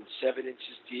 13 around and 7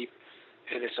 inches deep,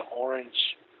 and it's an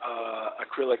orange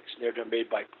acrylic snare drum made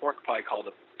by Pork Pie called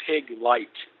a Pig Light.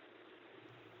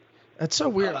 That's so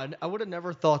weird. I would have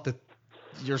never thought that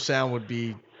your sound would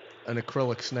be an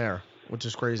acrylic snare, which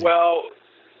is crazy. Well,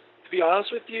 to be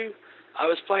honest with you, I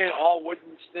was playing all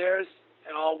wooden snares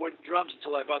and all wooden drums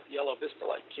until I bought the yellow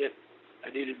Vistalite kit.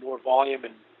 I needed more volume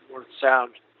and more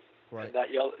sound. Right. And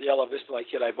that yellow Vistalite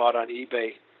kit I bought on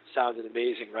eBay sounded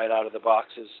amazing right out of the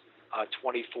boxes.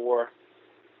 24,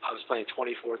 I was playing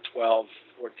 24, 12,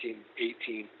 14,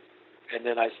 18. And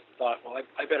then I thought, well,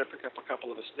 I better pick up a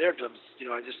couple of the snare drums.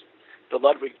 The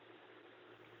Ludwig,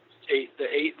 the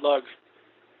 8-lug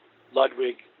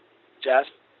Ludwig Jazz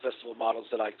Festival models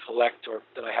that I collect or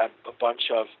that I had a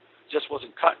bunch of. Just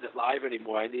wasn't cutting it live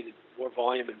anymore. I needed more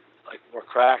volume and like more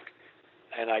crack.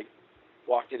 And I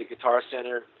walked into Guitar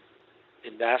Center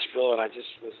in Nashville, and I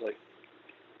just was like,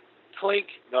 clink,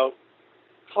 nope,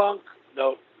 clunk,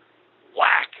 nope,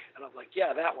 whack, and I'm like,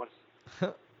 yeah, that one.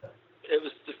 That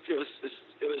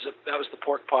was the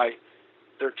pork pie,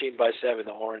 13x7,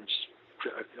 the orange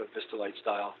Vistalite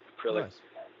style acrylic. Nice.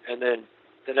 And then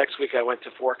the next week I went to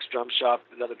Forks Drum Shop,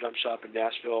 another drum shop in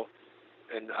Nashville,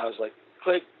 and I was like,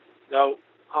 click, no,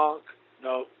 honk,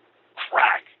 no,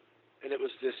 crack, and it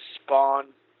was this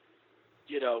Spawn,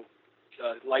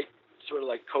 light, sort of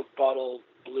like Coke bottle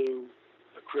blue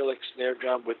acrylic snare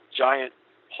drum with giant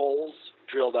holes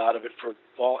drilled out of it for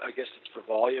I guess it's for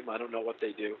volume. I don't know what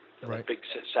they do. Right. Like big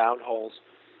sound holes.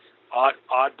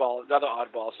 Another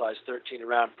oddball size, 13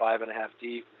 around, 5.5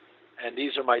 deep. And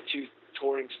these are my two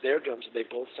touring snare drums, and they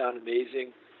both sound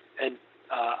amazing. And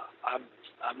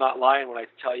I'm not lying when I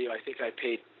tell you I think I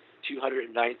paid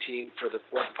 $219 for the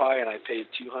pork pie, and I paid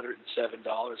 $207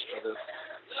 for the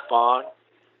Spawn.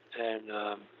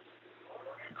 And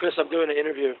Chris, I'm doing an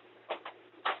interview,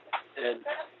 and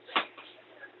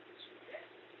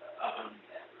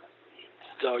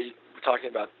so we're talking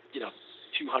about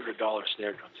 $200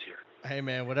 snare drums here. Hey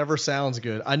man, whatever sounds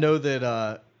good. I know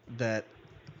that that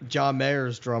John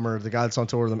Mayer's drummer, the guy that's on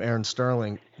tour with him, Aaron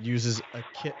Sterling, uses a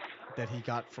kit that he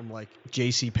got from like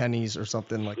J.C. Penney's or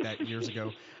something like that years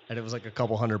ago, and it was like a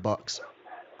couple $100.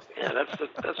 Yeah, that's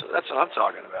what I'm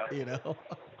talking about.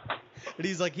 And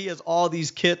he's like, he has all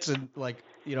these kits and like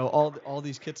all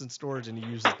these kits in storage, and he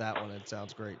uses that one, and it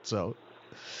sounds great. So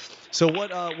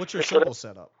what's your cymbal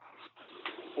setup?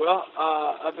 Well,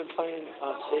 I've been playing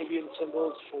Sabian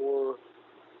cymbals for,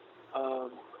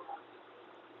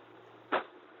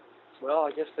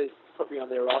 I guess they put me on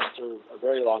their roster a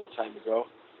very long time ago.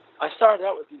 I started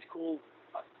out with these cool,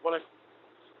 when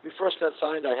we first got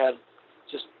signed, I had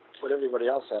just what everybody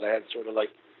else had. I had sort of like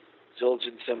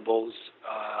Zildjian cymbals.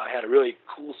 I had a really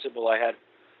cool cymbal I had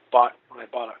bought when I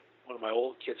bought one of my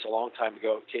old kits a long time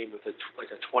ago. It came with a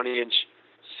 20-inch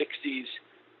 60s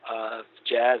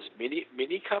jazz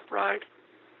mini cup ride,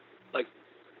 like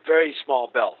very small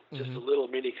bell, just a little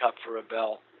mini cup for a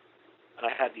bell. And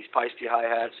I had these Paiste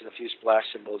hi-hats and a few splash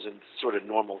cymbals and sort of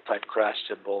normal type crash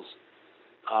cymbals.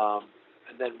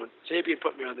 And then when Sabian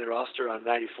put me on their roster on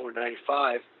 94,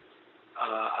 95,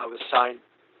 I was signed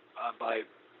by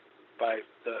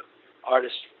the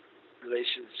artist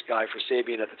relations guy for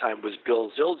Sabian at the time was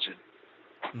Bill Zildjian.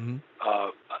 Mm-hmm.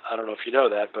 I don't know if you know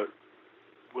that, but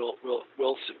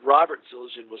Robert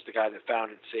Zildjian was the guy that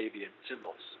founded Sabian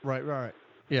cymbals. Right.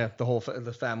 Yeah,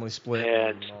 the family split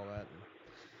and all that.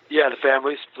 Yeah, the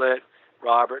family split.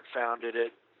 Robert founded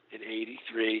it in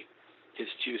 '83. His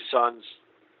two sons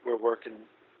were working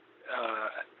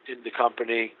in the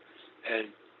company, and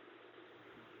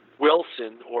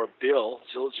Wilson or Bill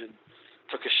Zildjian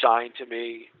took a shine to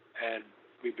me, and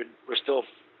we're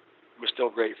still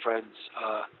great friends.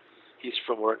 He's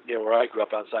from near where I grew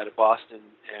up, outside of Boston,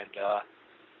 and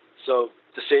so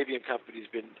the Sabian company's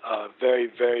been very,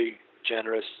 very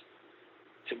generous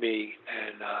to me,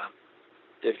 and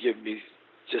they've given me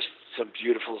just some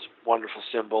beautiful, wonderful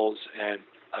cymbals, and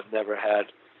I've never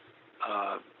had,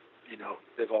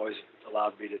 they've always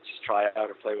allowed me to just try out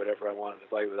or play whatever I wanted to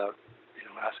play without,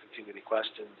 asking too many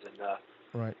questions, and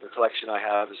right. The collection I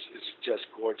have is just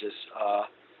gorgeous.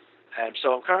 And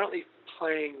so I'm currently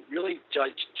playing really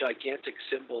gigantic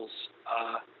cymbals.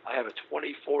 I have a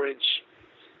 24-inch.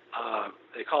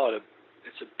 They call it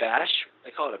a bash.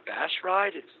 They call it a bash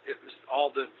ride. It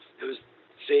was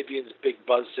Sabian's big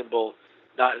buzz cymbal,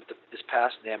 not at this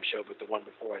past NAMM show, but the one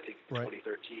before, I think, in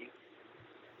 2013.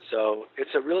 So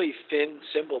it's a really thin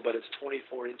cymbal, but it's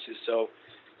 24 inches, so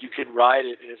you can ride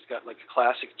it, and it's got like a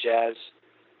classic jazz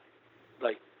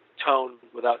like tone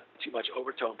without too much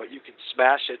overtone, but you can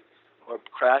smash it or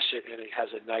crash it, and it has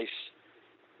a nice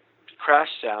crash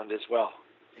sound as well,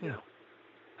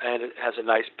 and it has a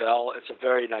nice bell. It's a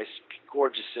very nice,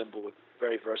 gorgeous cymbal, with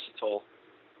very versatile,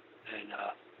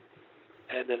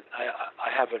 and then I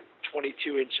have a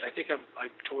 22-inch. I think I'm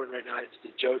touring right now. It's the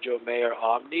JoJo Mayer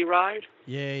Omni Ride.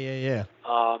 Yeah.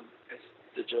 It's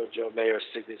the JoJo Mayer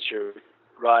signature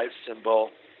ride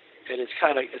cymbal, and it's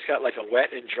got like a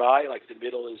wet and dry. Like the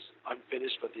middle is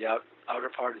unfinished, but the outer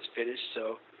part is finished.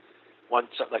 So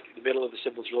like the middle of the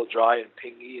cymbal is real dry and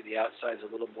pingy, and the outside is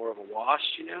a little more of a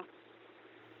wash,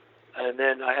 And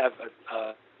then I have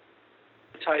a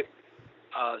type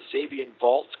Sabian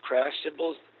Vault crash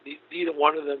cymbals. Neither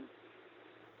one of them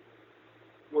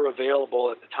were available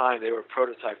at the time. They were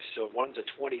prototypes. So one's a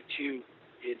 22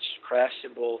 20-inch crash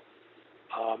cymbal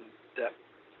that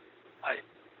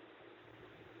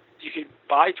you can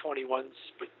buy 21s,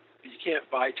 but you can't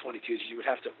buy 22s. You would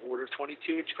have to order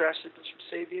 22-inch crash cymbals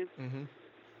from Sabian. Mm-hmm.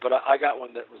 But I got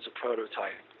one that was a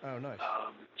prototype. Oh, nice.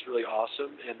 It's really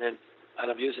awesome. And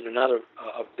I'm using another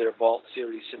of their Vault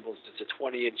series cymbals. It's a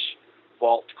 20-inch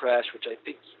Vault crash, which I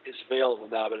think is available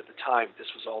now, but at the time, this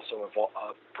was also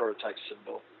a prototype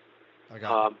cymbal. I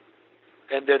got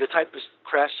and they're the type of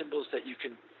crash cymbals that you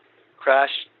can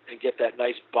crash and get that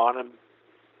nice Bonham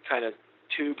kind of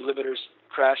tube limiters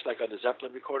crash like on the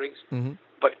Zeppelin recordings. Mm-hmm.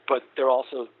 But they're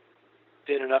also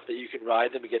thin enough that you can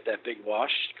ride them and get that big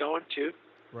wash going too.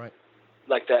 Right.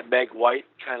 Like that Meg White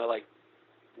kind of like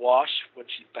wash when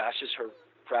she bashes her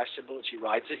crash cymbal and she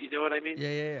rides it. You know what I mean?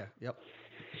 Yeah. Yep.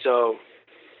 So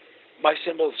my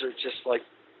cymbals are just like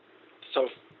so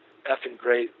effing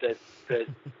great that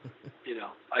you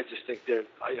know, I just think they're,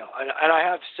 you know, and I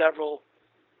have several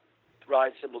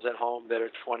ride cymbals at home that are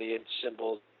 20-inch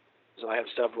cymbals, and I have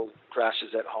several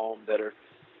crashes at home that are,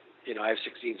 you know, I have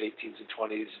 16s, 18s, and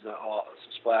 20s, and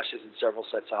some splashes and several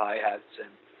sets of hi-hats, and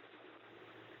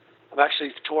I'm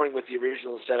actually touring with the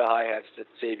original set of hi-hats that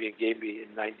Sabian gave me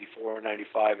in 94 or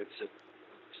 95. It's a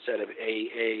set of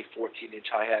AA 14-inch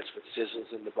hi-hats with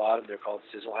sizzles in the bottom. They're called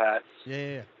sizzle hats.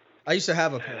 Yeah. I used to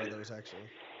have a pair of those, actually.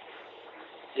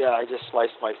 Yeah, I just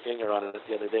sliced my finger on it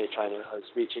the other day. I was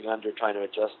reaching under, trying to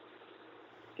adjust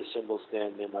the cymbal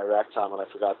stand in my rack tom, and I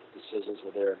forgot that the sizzles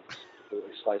were there and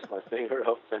completely sliced my finger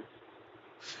open.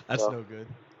 That's no good.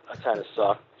 That kind of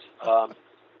sucked.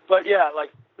 But yeah,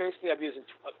 like basically I'm using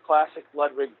a classic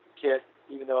Ludwig kit,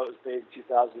 even though it was made in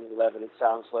 2011. It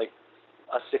sounds like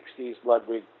a 60s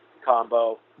Ludwig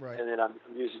combo. Right. And then I'm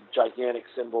using gigantic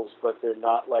cymbals, but they're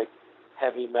not like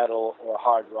heavy metal or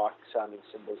hard rock sounding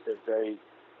cymbals. They're very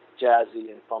jazzy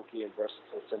and funky and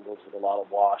versatile cymbals with a lot of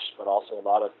wash, but also a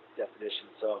lot of definition.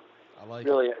 So I like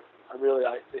really, it.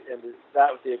 And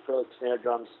that with the acrylic snare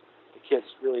drums, the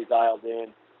kit's really dialed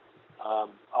in.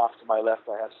 Off to my left,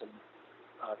 I have some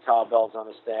cowbells on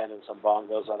a stand and some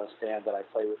bongos on a stand that I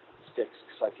play with sticks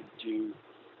because I can do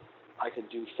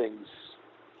things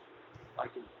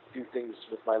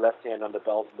with my left hand on the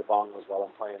bells and the bongos while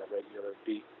I'm playing a regular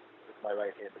beat with my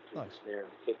right hand between the snare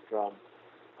and the kick drum.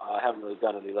 I haven't really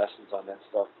done any lessons on that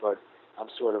stuff, but I'm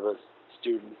sort of a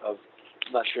student of,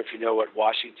 I'm not sure if you know what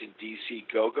Washington, D.C.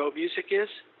 go-go music is.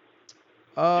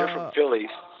 You're from Philly,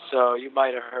 so you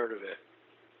might have heard of it.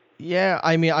 Yeah,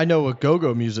 I mean, I know what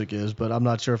go-go music is, but I'm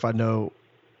not sure if I know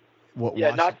what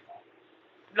Washington...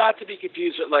 not to be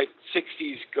confused with, like,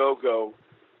 60s go-go,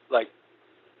 like,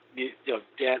 you know,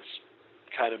 dance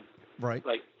kind of, right,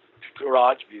 like,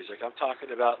 garage music. I'm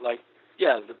talking about, like,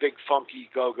 the big funky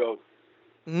go-go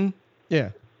thing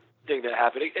that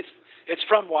happened. It's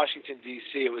from Washington,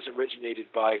 D.C. It was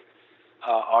originated by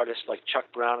artists like Chuck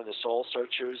Brown and the Soul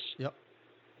Searchers. Yep.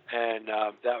 And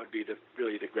that would be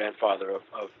really the grandfather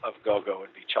of go-go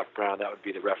would be Chuck Brown. That would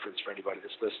be the reference for anybody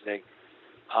that's listening.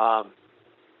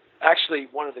 Actually,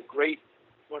 one of the great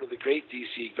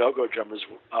DC go-go drummers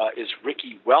is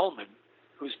Ricky Wellman,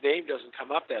 whose name doesn't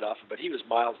come up that often, but he was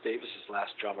Miles Davis's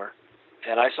last drummer.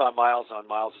 And I saw Miles on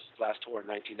Miles' last tour in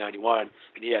 1991,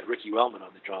 and he had Ricky Wellman on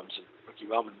the drums. And Ricky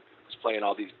Wellman was playing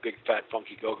all these big, fat,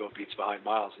 funky go-go beats behind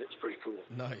Miles. It was pretty cool.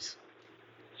 Nice.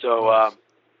 So nice.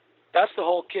 That's the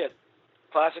whole kit.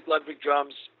 Classic Ludwig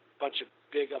drums, bunch of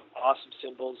big, awesome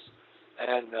cymbals,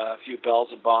 and a few bells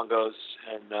and bongos.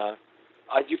 And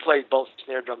I do play both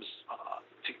snare drums,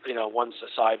 one's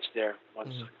a side snare,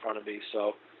 one's in front of me,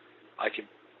 so I can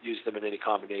use them in any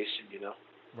combination, you know.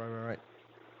 Right.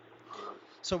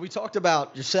 So we talked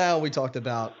about your sound, we talked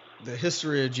about the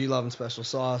history of G Love and Special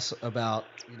Sauce, about,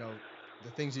 you know,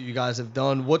 the things that you guys have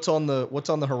done. What's on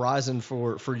the horizon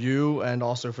for you and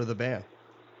also for the band?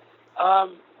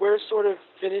 We're sort of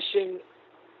finishing.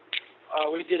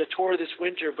 We did a tour this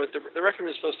winter, but the record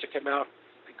was supposed to come out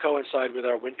and coincide with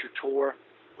our winter tour.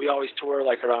 We always tour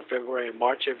like around February and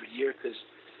March every year because,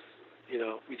 you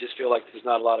know, we just feel like there's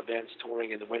not a lot of bands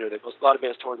touring in the winter. A lot of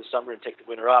bands tour in the summer and take the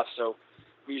winter off, so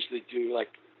we usually do like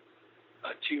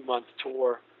a 2-month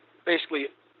tour, basically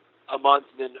a month,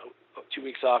 then 2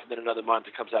 weeks off, and then another month.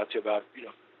 It comes out to about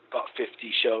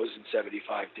 50 shows in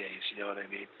 75 days. You know what I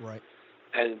mean? Right.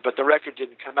 But the record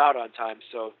didn't come out on time,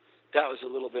 so that was a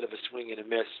little bit of a swing and a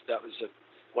miss. That was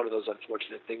one of those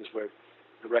unfortunate things where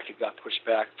the record got pushed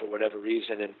back for whatever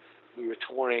reason, and we were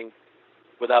touring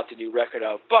without the new record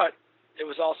out. But it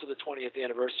was also the 20th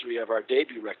anniversary of our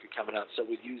debut record coming out, so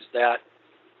we used that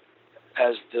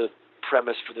as the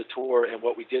premise for the tour. And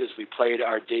what we did is we played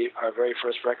our very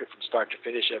first record from start to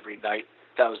finish every night.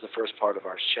 That was the first part of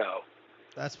our show.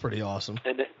 That's pretty awesome.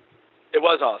 And it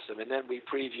was awesome. And then we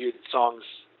previewed songs.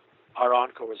 Our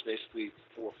encore was basically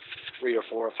 3 or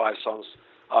 4 or 5 songs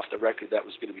off the record that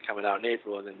was going to be coming out in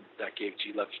April, and then that gave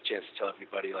G Love a chance to tell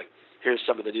everybody, like, here's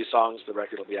some of the new songs. The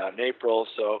record will be out in April.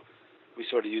 So we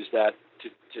sort of used that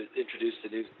to introduce the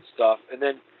new stuff. And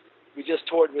then we just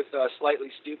toured with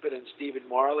Slightly Stoopid and Stephen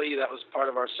Marley. That was part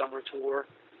of our summer tour.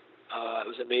 It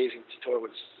was amazing to tour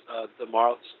with the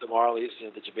Marleys,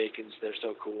 the Jamaicans. They're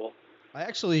so cool.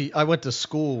 I went to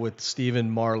school with Stephen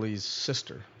Marley's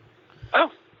sister. Oh,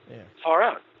 yeah. Far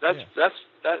out. Was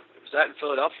that in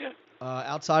Philadelphia?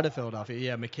 Outside of Philadelphia,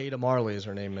 yeah. Makeda Marley is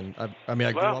her name, and I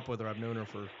grew up with her. I've known her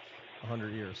for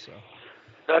 100 years. So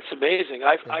that's amazing.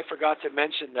 I forgot to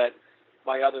mention that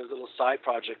my other little side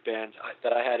project band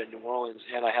that I had in New Orleans,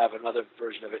 and I have another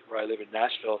version of it where I live in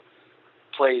Nashville,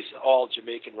 plays all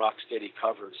Jamaican rocksteady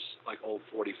covers, like old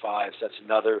 45s. That's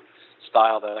another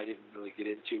style that I didn't really get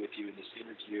into with you in this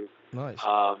interview. Nice.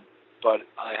 But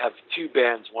I have 2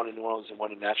 bands, one in New Orleans and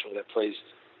one in Nashville, that plays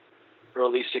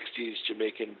early 60s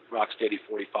Jamaican rocksteady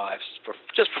 45s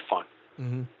just for fun.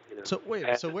 Mm-hmm. You know? So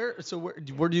wait, so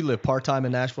where do you live? Part-time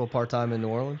in Nashville, part-time in New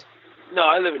Orleans? No,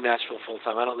 I live in Nashville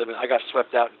full-time. I got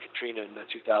swept out in Katrina in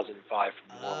 2005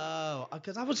 from New Orleans. Oh,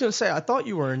 because I was going to say, I thought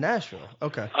you were in Nashville.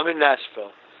 Okay. I'm in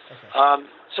Nashville. Okay.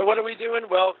 So what are we doing?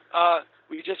 Well,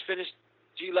 we just finished,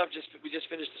 we just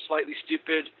finished the Slightly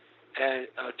Stoopid and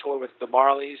tour with the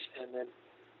Marleys, and then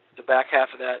the back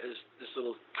half of that is this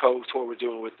little co-tour we're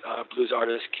doing with blues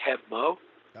artist Keb Mo.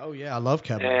 Oh, yeah, I love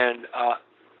Keb Mo. And,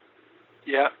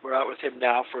 we're out with him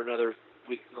now for another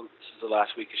week. This is the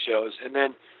last week of shows. And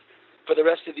then for the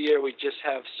rest of the year, we just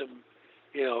have some,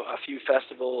 a few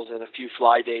festivals and a few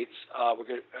fly dates.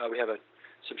 We have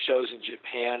some shows in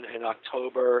Japan in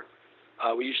October.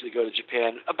 We usually go to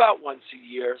Japan about once a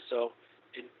year. So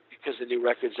because the new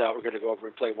record's out, we're going to go over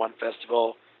and play one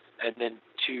festival, and then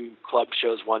 2 club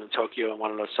shows, one in Tokyo and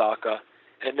one in Osaka.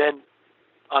 And then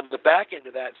on the back end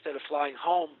of that, instead of flying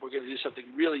home, we're going to do something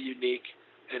really unique,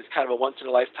 and it's kind of a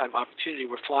once-in-a-lifetime opportunity.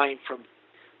 We're flying from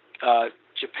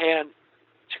Japan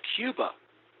to Cuba,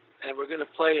 and we're going to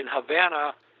play in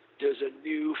Havana. There's a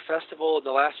new festival in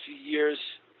the last few years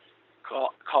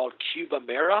called Cuba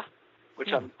Mera, which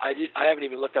I haven't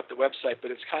even looked up the website,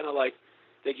 but it's kind of like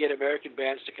they get American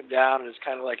bands to come down, and it's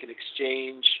kind of like an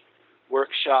exchange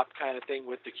workshop kind of thing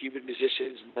with the Cuban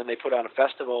musicians, and then they put on a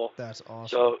festival. That's awesome.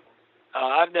 So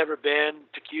I've never been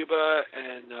to Cuba,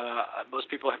 and most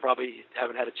people probably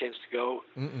haven't had a chance to go.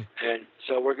 Mm-mm. And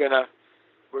so we're gonna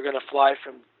fly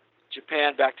from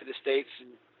Japan back to the States,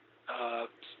 and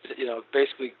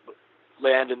basically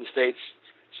land in the States,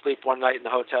 sleep one night in the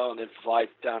hotel, and then fly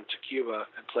down to Cuba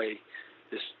and play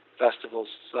this festival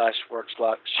 /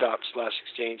 workshop /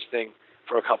 exchange thing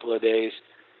for a couple of days.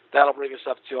 That'll bring us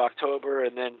up to October,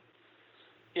 and then,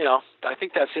 I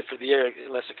think that's it for the year,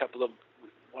 unless a couple of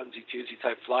onesie-twosie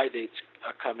type fly dates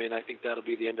come in. I think that'll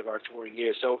be the end of our touring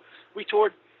year. So we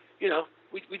toured,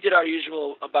 we did our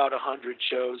usual about 100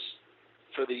 shows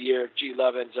for the year. G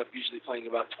Love ends up usually playing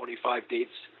about 25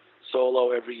 dates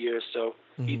solo every year, so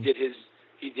he did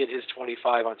his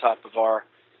 25 on top of our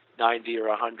 90 or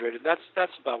 100, and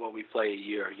that's about what we play a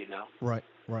year, Right.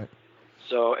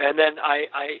 So, and then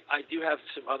I do have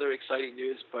some other exciting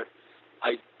news, but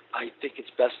I think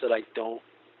it's best that I don't.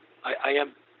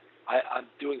 I'm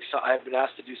doing. I have been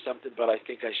asked to do something, but I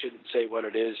think I shouldn't say what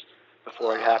it is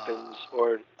before it happens,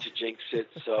 or to jinx it.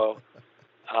 So,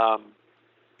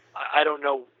 I don't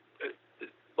know.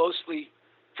 Mostly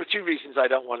for 2 reasons, I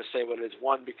don't want to say what it is.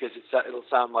 One, because it'll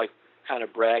sound like kind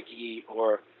of braggy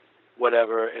or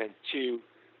whatever, and 2,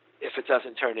 if it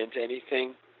doesn't turn into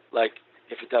anything, like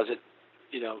if it doesn't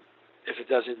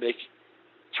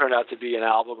turn out to be an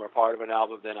album or part of an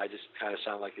album, then I just kind of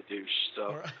sound like a douche.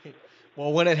 So, right.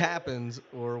 Well, when it happens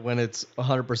or when it's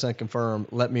 100% confirmed,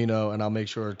 let me know, and I'll make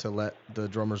sure to let the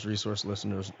Drummers Resource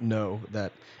listeners know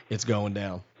that it's going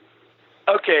down.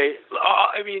 Okay.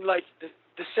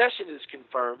 The session is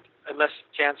confirmed unless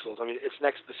canceled. I mean,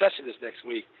 the session is next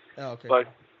week. Oh, okay.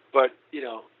 But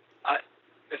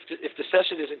if the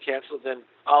session isn't canceled, then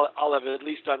I'll have at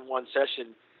least done one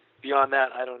session. Beyond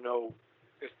that, I don't know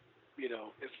if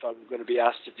I'm going to be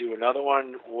asked to do another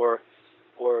one, or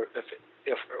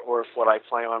if what I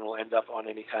play on will end up on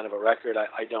any kind of a record.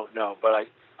 I don't know, but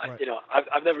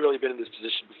I've never really been in this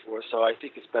position before, so I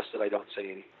think it's best that I don't say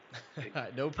anything.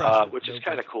 No problem. Which is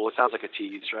kind of cool. It sounds like a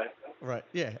tease, right? Right.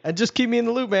 Yeah, and just keep me in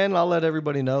the loop, man. And I'll let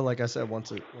everybody know. Like I said,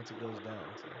 once it goes down.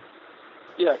 So.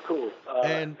 Yeah. Cool.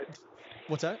 And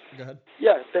what's that? Go ahead.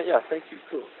 Yeah. Thank you.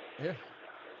 Cool. Yeah.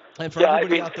 And for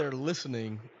everybody out there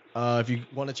listening, If you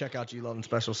want to check out G Love and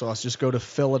Special Sauce, just go to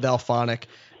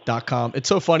Philadelphonic.com. It's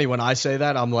so funny when I say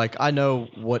that. I'm like, I know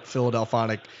what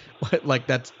Philadelphonic, like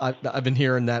that's I've been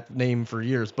hearing that name for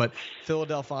years. But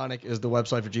Philadelphonic is the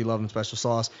website for G Love and Special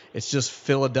Sauce. It's just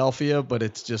Philadelphia, but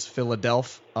it's just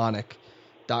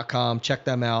Philadelphonic.com. Check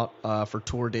them out for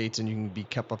tour dates, and you can be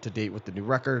kept up to date with the new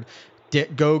record.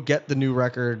 Go get the new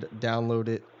record, download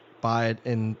it, buy it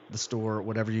in the store,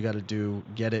 whatever you got to do,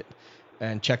 get it.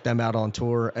 And check them out on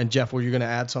tour. And Jeff, were you going to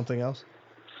add something else?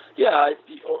 Yeah,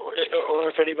 or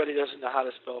if anybody doesn't know how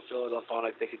to spell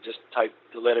Philadelphonic, they could just type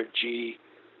the letter G,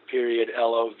 period,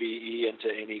 Love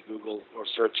into any Google or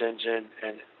search engine,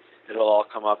 and it'll all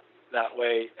come up that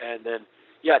way. And then,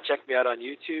 yeah, check me out on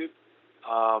YouTube.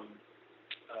 I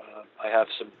have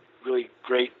some really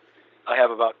great. I have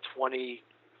about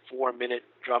 24-minute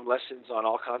drum lessons on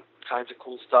all kinds of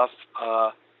cool stuff.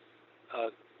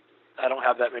 I don't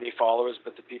have that many followers,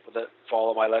 but the people that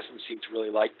follow my lessons seem to really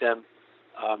like them.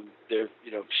 They're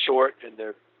short, and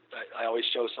I always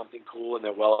show something cool, and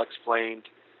they're well explained.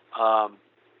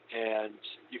 And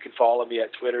you can follow me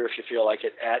at Twitter if you feel like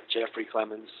it, at Jeffrey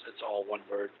Clemens. It's all one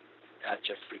word, at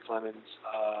Jeffrey Clemens.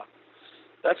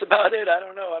 That's about it. I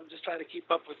don't know. I'm just trying to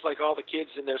keep up with like all the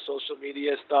kids and their social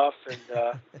media stuff, and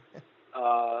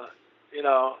I'm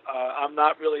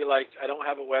not really like, I don't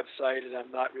have a website, and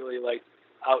I'm not really like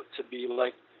out to be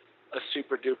like a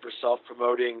super duper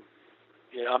self-promoting,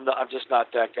 I'm just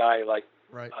not that guy. Like,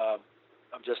 right.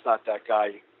 I'm just not that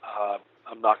guy.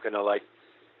 I'm not going to like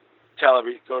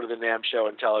go to the NAMM show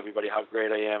and tell everybody how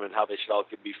great I am and how they should all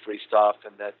give me free stuff,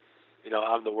 and that,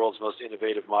 I'm the world's most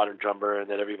innovative modern drummer, and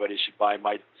that everybody should buy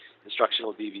my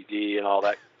instructional DVD and all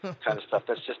that kind of stuff.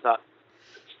 That's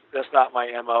not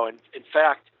my MO. And in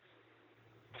fact,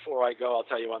 before I go, I'll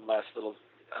tell you one last little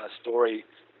story.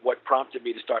 What prompted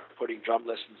me to start putting drum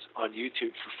lessons on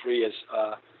YouTube for free is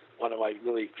one of my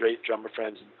really great drummer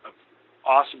friends, an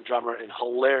awesome drummer and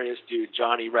hilarious dude,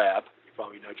 Johnny Rabb. You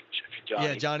probably know Johnny.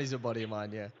 Yeah, Johnny's a buddy of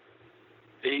mine. Yeah.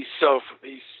 He's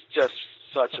just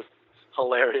such a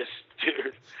hilarious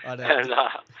dude. I know. And,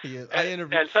 he is. I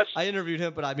interviewed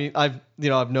him, but I mean, I've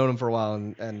known him for a while,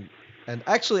 and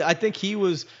actually, I think he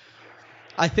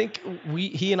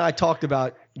and I talked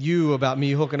about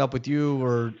me hooking up with you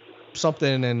or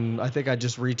something, and I think I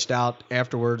just reached out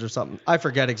afterwards or something. I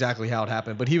forget exactly how it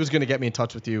happened, but he was going to get me in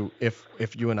touch with you if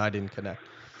you and I didn't connect.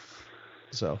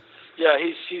 So. Yeah,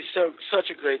 he's such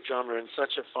a great drummer and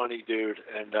such a funny dude,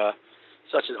 and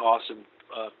such an awesome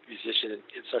musician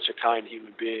and such a kind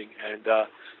human being. And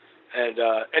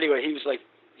anyway, he was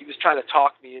trying to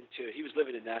talk me into. He was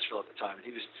living in Nashville at the time, and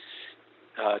he was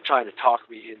trying to talk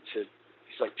me into.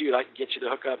 He's like, dude, I can get you to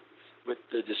hook up with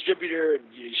the distributor,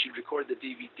 and you should record the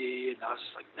DVD. And I was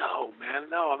just like, no,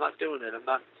 man, no, I'm not doing it. I'm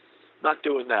not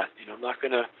doing that. I'm not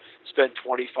going to spend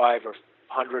 $25 or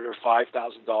 $100 or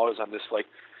 $5,000 on this like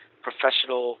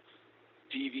professional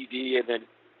DVD, and then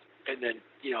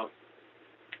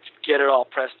get it all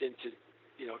pressed into,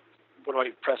 what do I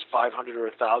press 500 or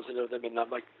 1,000 of them? And I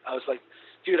was like,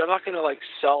 dude, I'm not going to like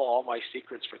sell all my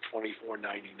secrets for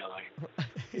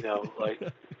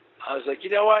 $24.99. I was like, you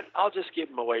know what? I'll just give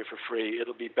them away for free.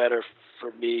 It'll be better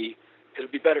for me. It'll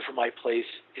be better for my place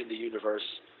in the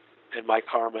universe and my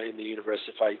karma in the universe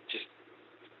if I just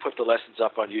put the lessons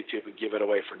up on YouTube and give it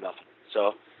away for nothing.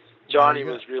 So Johnny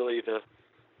was really the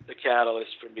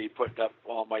catalyst for me putting up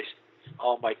all my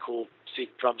cool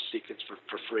drum secrets for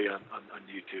free on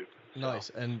YouTube.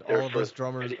 Nice, and all of us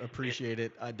drummers appreciate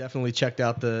it. I definitely checked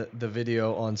out the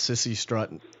video on Sissy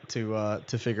Strut to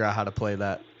figure out how to play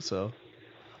that. So.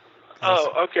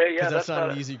 Oh, okay, yeah. That's not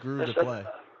an easy groove to play.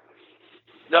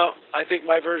 No, I think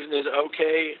my version is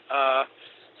okay.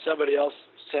 Somebody else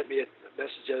sent me a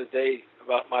message the other day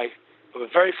about the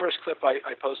very first clip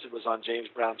I posted was on James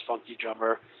Brown's Funky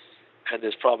Drummer, and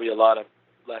there's probably a lot of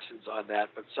lessons on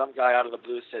that. But some guy out of the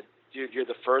blue said, dude, you're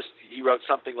the first. He wrote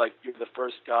something like, you're the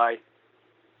first guy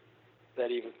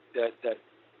that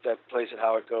plays it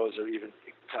how it goes, or even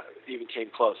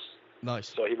came close.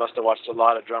 Nice. So he must have watched a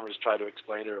lot of drummers try to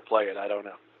explain it or play it. I don't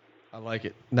know. I like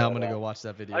it. Now I'm going to go watch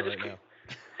that video right now.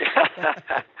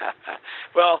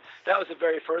 Well, that was the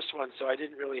very first one, so I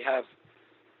didn't really have,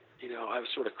 I was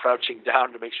sort of crouching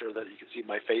down to make sure that you could see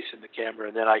my face in the camera,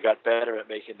 and then I got better at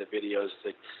making the videos,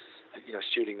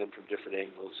 shooting them from different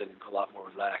angles and a lot more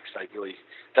relaxed.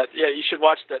 You should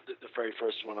watch the very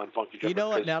first one on Funky Drummer. You know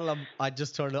what? Now that I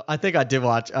just turned. I think I did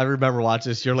watch. I remember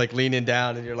watching this. You're like leaning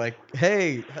down and you're like,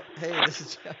 "Hey, this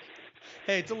is."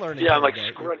 Hey, it's a learning. Yeah, curve, I'm like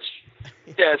scrunched.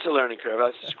 Yeah, it's a learning curve.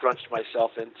 I scrunched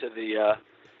myself into the.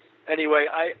 Anyway,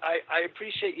 I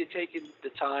appreciate you taking the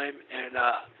time, and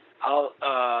I'll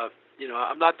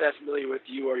I'm not that familiar with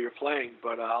you or your playing,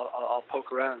 but I'll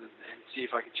poke around and see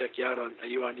if I can check you out. Are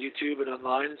you on YouTube and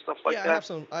online and stuff like that?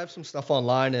 Yeah, I have some stuff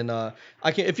online, and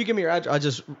I can, if you give me your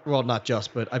address,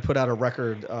 but I put out a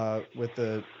record with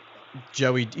the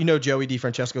Joey. You know Joey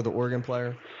DeFrancesco, the organ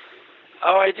player.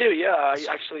 Oh, I do. Yeah, I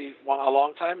actually a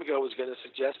long time ago was going to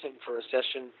suggest him for a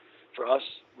session for us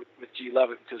with G. Love,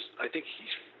 because I think he's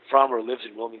from or lives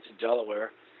in Wilmington,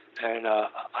 Delaware, and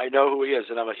I know who he is,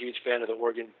 and I'm a huge fan of the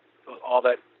organ, all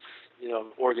that,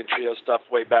 organ trio stuff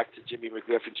way back to Jimmy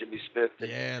McGriff and Jimmy Smith. And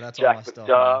yeah, that's Jack all my McDuff.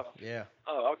 stuff. Man. Yeah.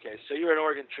 Oh, okay. So you're an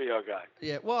organ trio guy.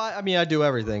 Yeah. Well, I do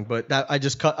everything, but I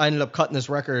ended up cutting this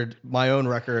record, my own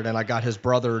record, and I got his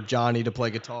brother Johnny to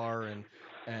play guitar and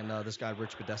this guy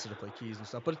Rich Podesta to play keys and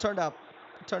stuff. But it turned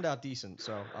out decent,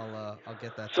 so I'll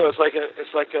get that. So is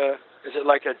it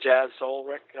like a jazz soul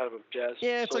record, kind of a jazz?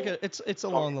 Yeah, it's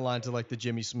along the lines of like the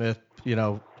Jimmy Smith,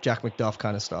 Jack McDuff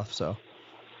kind of stuff. So.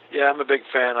 Yeah, I'm a big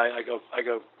fan. I go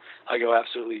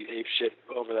absolutely ape shit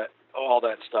over that, all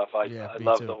that stuff. I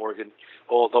love the organ,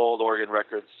 old organ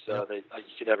records. You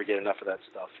can never get enough of that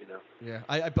stuff, Yeah,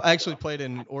 I actually played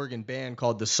in an organ band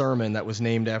called The Sermon that was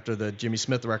named after the Jimmy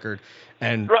Smith record,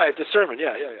 and right, The Sermon,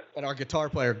 yeah. And our guitar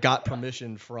player got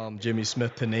permission from Jimmy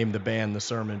Smith to name the band The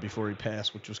Sermon before he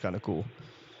passed, which was kind of cool.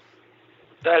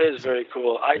 That is very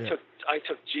cool. I took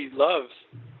G. Love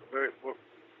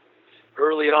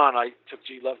early on. I took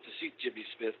G. Love to see Jimmy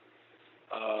Smith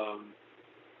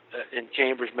in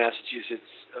Cambridge, Massachusetts,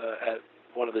 at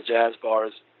one of the jazz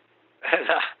bars, and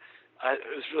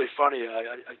it was really funny.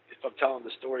 If I'm telling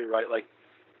the story right,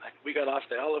 we got off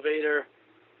the elevator,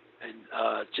 and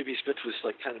Jimmy Smith was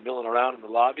kind of milling around in the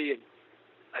lobby, and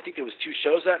I think there was 2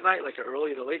 shows that night, like an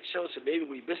early and a late show, so maybe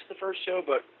we missed the first show,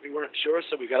 but we weren't sure,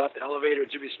 so we got off the elevator,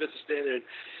 and Jimmy Smith was standing there, and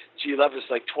G. Love is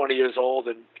 20 years old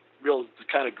and real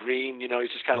kind of green, he's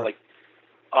just kind of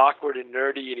awkward and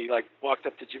nerdy, and he walked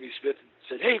up to Jimmy Smith and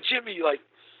said, "Hey Jimmy,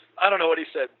 I don't know what he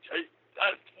said.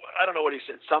 I don't know what he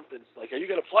said. Something are you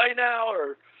gonna play now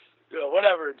or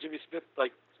whatever?" And Jimmy Smith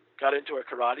got into a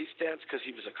karate stance because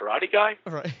he was a karate guy.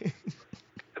 Right.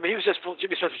 I mean,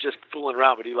 Jimmy Smith was just fooling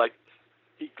around, but he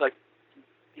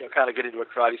kind of get into a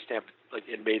karate stance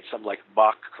and made some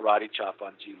mock karate chop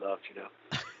on G. Love,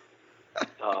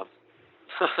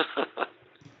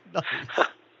 Nice.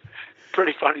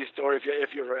 Pretty funny story.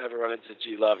 If you ever run into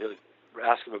G. Love,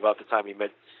 ask him about the time he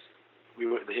met. He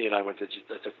and I I took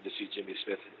him to see Jimmy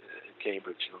Smith in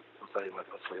Cambridge. I'll tell you what.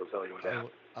 Hopefully, he'll tell you what happened.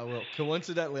 I will.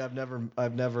 Coincidentally, I've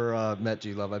never met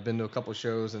G. Love. I've been to a couple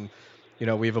shows, and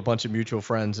we have a bunch of mutual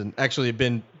friends, and actually have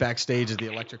been backstage at the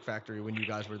Electric Factory when you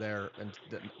guys were there, and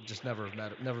just never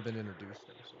been introduced.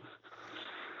 So.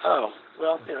 Oh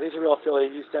well, he's a real Philly.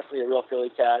 He's definitely a real Philly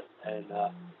cat, and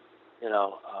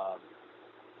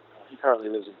he currently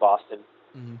lives in Boston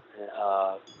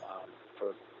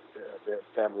for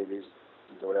family reasons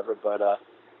or whatever. But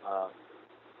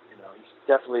he's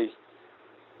definitely,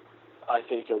 I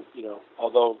think,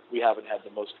 although we haven't had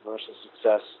the most commercial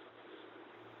success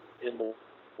in the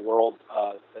world,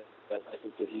 that I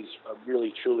think that he's a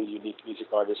really truly unique music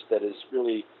artist that is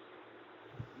really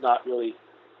not really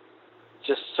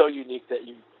just so unique that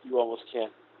you almost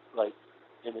can't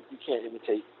you can't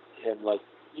imitate him.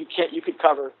 You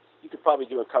could probably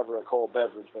do a cover of Cole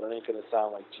Beveridge, but it ain't going to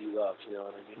sound like G. Love. You know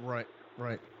what I mean?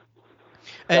 Right.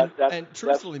 And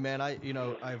truthfully, man, I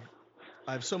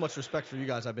have so much respect for you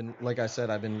guys. I've been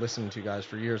listening to you guys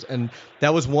for years, and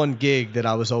that was one gig that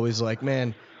I was always like,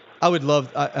 man, I would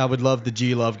love the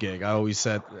G. Love gig. I always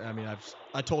said,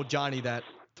 I told Johnny that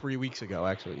 3 weeks ago,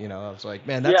 actually. I was like,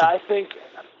 man, that's. Yeah, I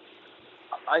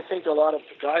think a lot of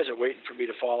guys are waiting for me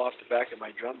to fall off the back of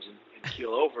my drums and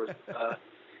keel over.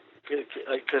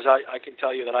 Because I can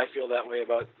tell you that I feel that way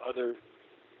about other.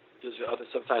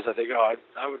 Sometimes I think, I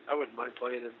wouldn't mind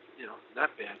playing in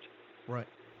that band. Right.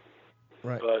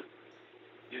 But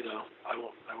I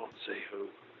won't say who.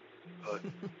 But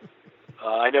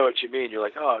I know what you mean. You're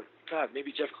like, oh God,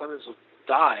 maybe Jeff Clemens will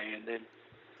die, and then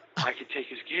I could take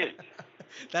his gig.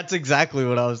 That's exactly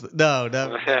what I was. No.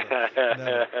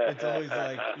 It's always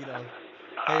like,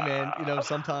 hey man,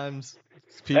 sometimes.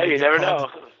 You never know.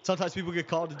 Sometimes people get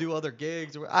called to do other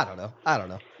gigs, or I don't know.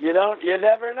 You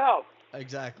never know.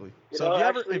 Exactly. So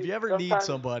if you ever need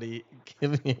somebody,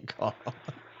 give me a call.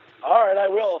 All right, I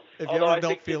will. If you ever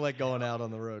don't feel like going out on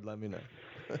the road, let me know.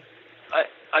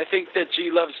 I think that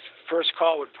G. Love's first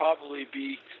call would probably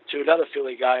be to another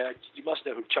Philly guy. You must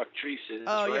know who Chuck Treese is.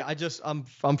 Oh right? Yeah,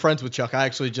 I'm friends with Chuck. I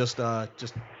actually just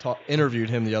interviewed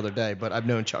him the other day, but I've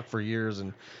known Chuck for years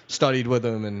and studied with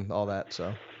him and all that.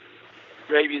 So.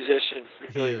 Great musician,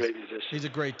 really great musician. He's a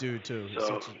great dude too.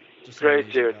 So,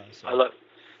 great dude. Guy, so. I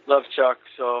Love Chuck.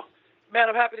 So, man,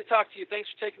 I'm happy to talk to you. Thanks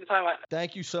for taking the time.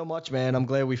 Thank you so much, man. I'm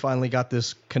glad we finally got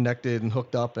this connected and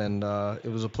hooked up, and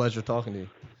it was a pleasure talking to you.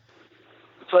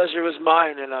 The pleasure was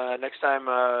mine. And next time,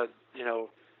 when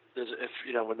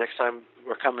next time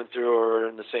we're coming through or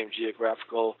in the same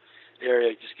geographical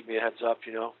area, just give me a heads up.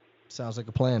 Sounds like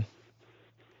a plan.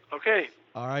 Okay.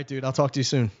 All right, dude. I'll talk to you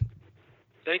soon.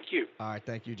 Thank you. All right.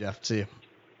 Thank you, Jeff. See you.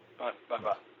 Bye.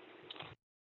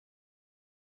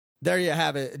 There you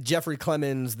have it, Jeffrey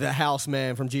Clemens, the house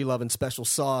man from G Love and Special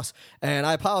Sauce. And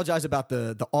I apologize about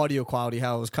the audio quality,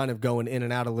 how it was kind of going in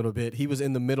and out a little bit. He was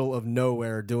in the middle of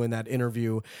nowhere doing that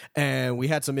interview, and we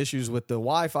had some issues with the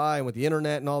Wi-Fi and with the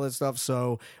internet and all that stuff.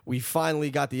 So we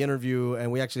finally got the interview,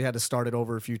 and we actually had to start it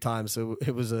over a few times. So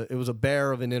it was a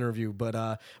bear of an interview, but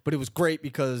it was great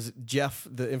because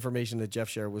the information that Jeff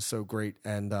shared was so great,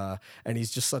 and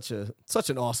he's just such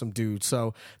an awesome dude.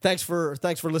 So thanks for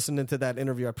listening to that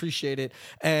interview. I appreciate it.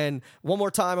 And one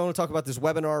more time, I want to talk about this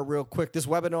webinar real quick. This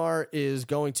webinar is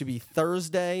going to be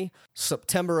Thursday,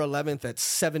 September 11th at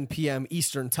 7 p.m.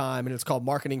 Eastern Time, and it's called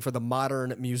Marketing for the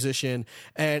Modern Musician.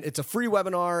 And it's a free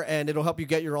webinar, and it'll help you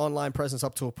get your online presence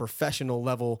up to a professional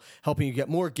level, helping you get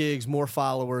more gigs, more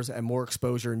followers, and more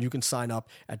exposure. And you can sign up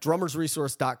at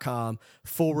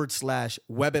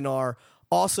drummersresource.com/webinar.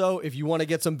 Also, if you want to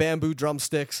get some bamboo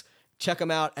drumsticks, check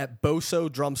them out at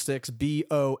Boso Drumsticks,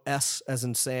 BOS as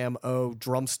in Sam, O,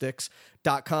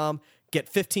 drumsticks.com. Get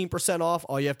 15% off.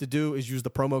 All you have to do is use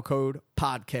the promo code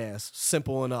podcast.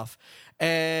 Simple enough.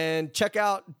 And check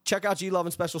out G Love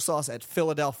and Special Sauce at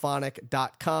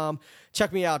Philadelphonic.com.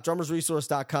 Check me out,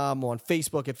 drummersresource.com. I'm on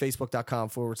Facebook at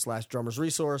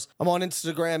facebook.com/drummersresource. I'm on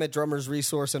Instagram at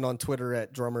drummersresource and on Twitter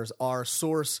at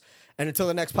drummersrsource. And until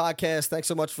the next podcast, thanks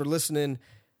so much for listening.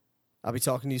 I'll be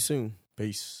talking to you soon.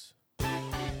 Peace.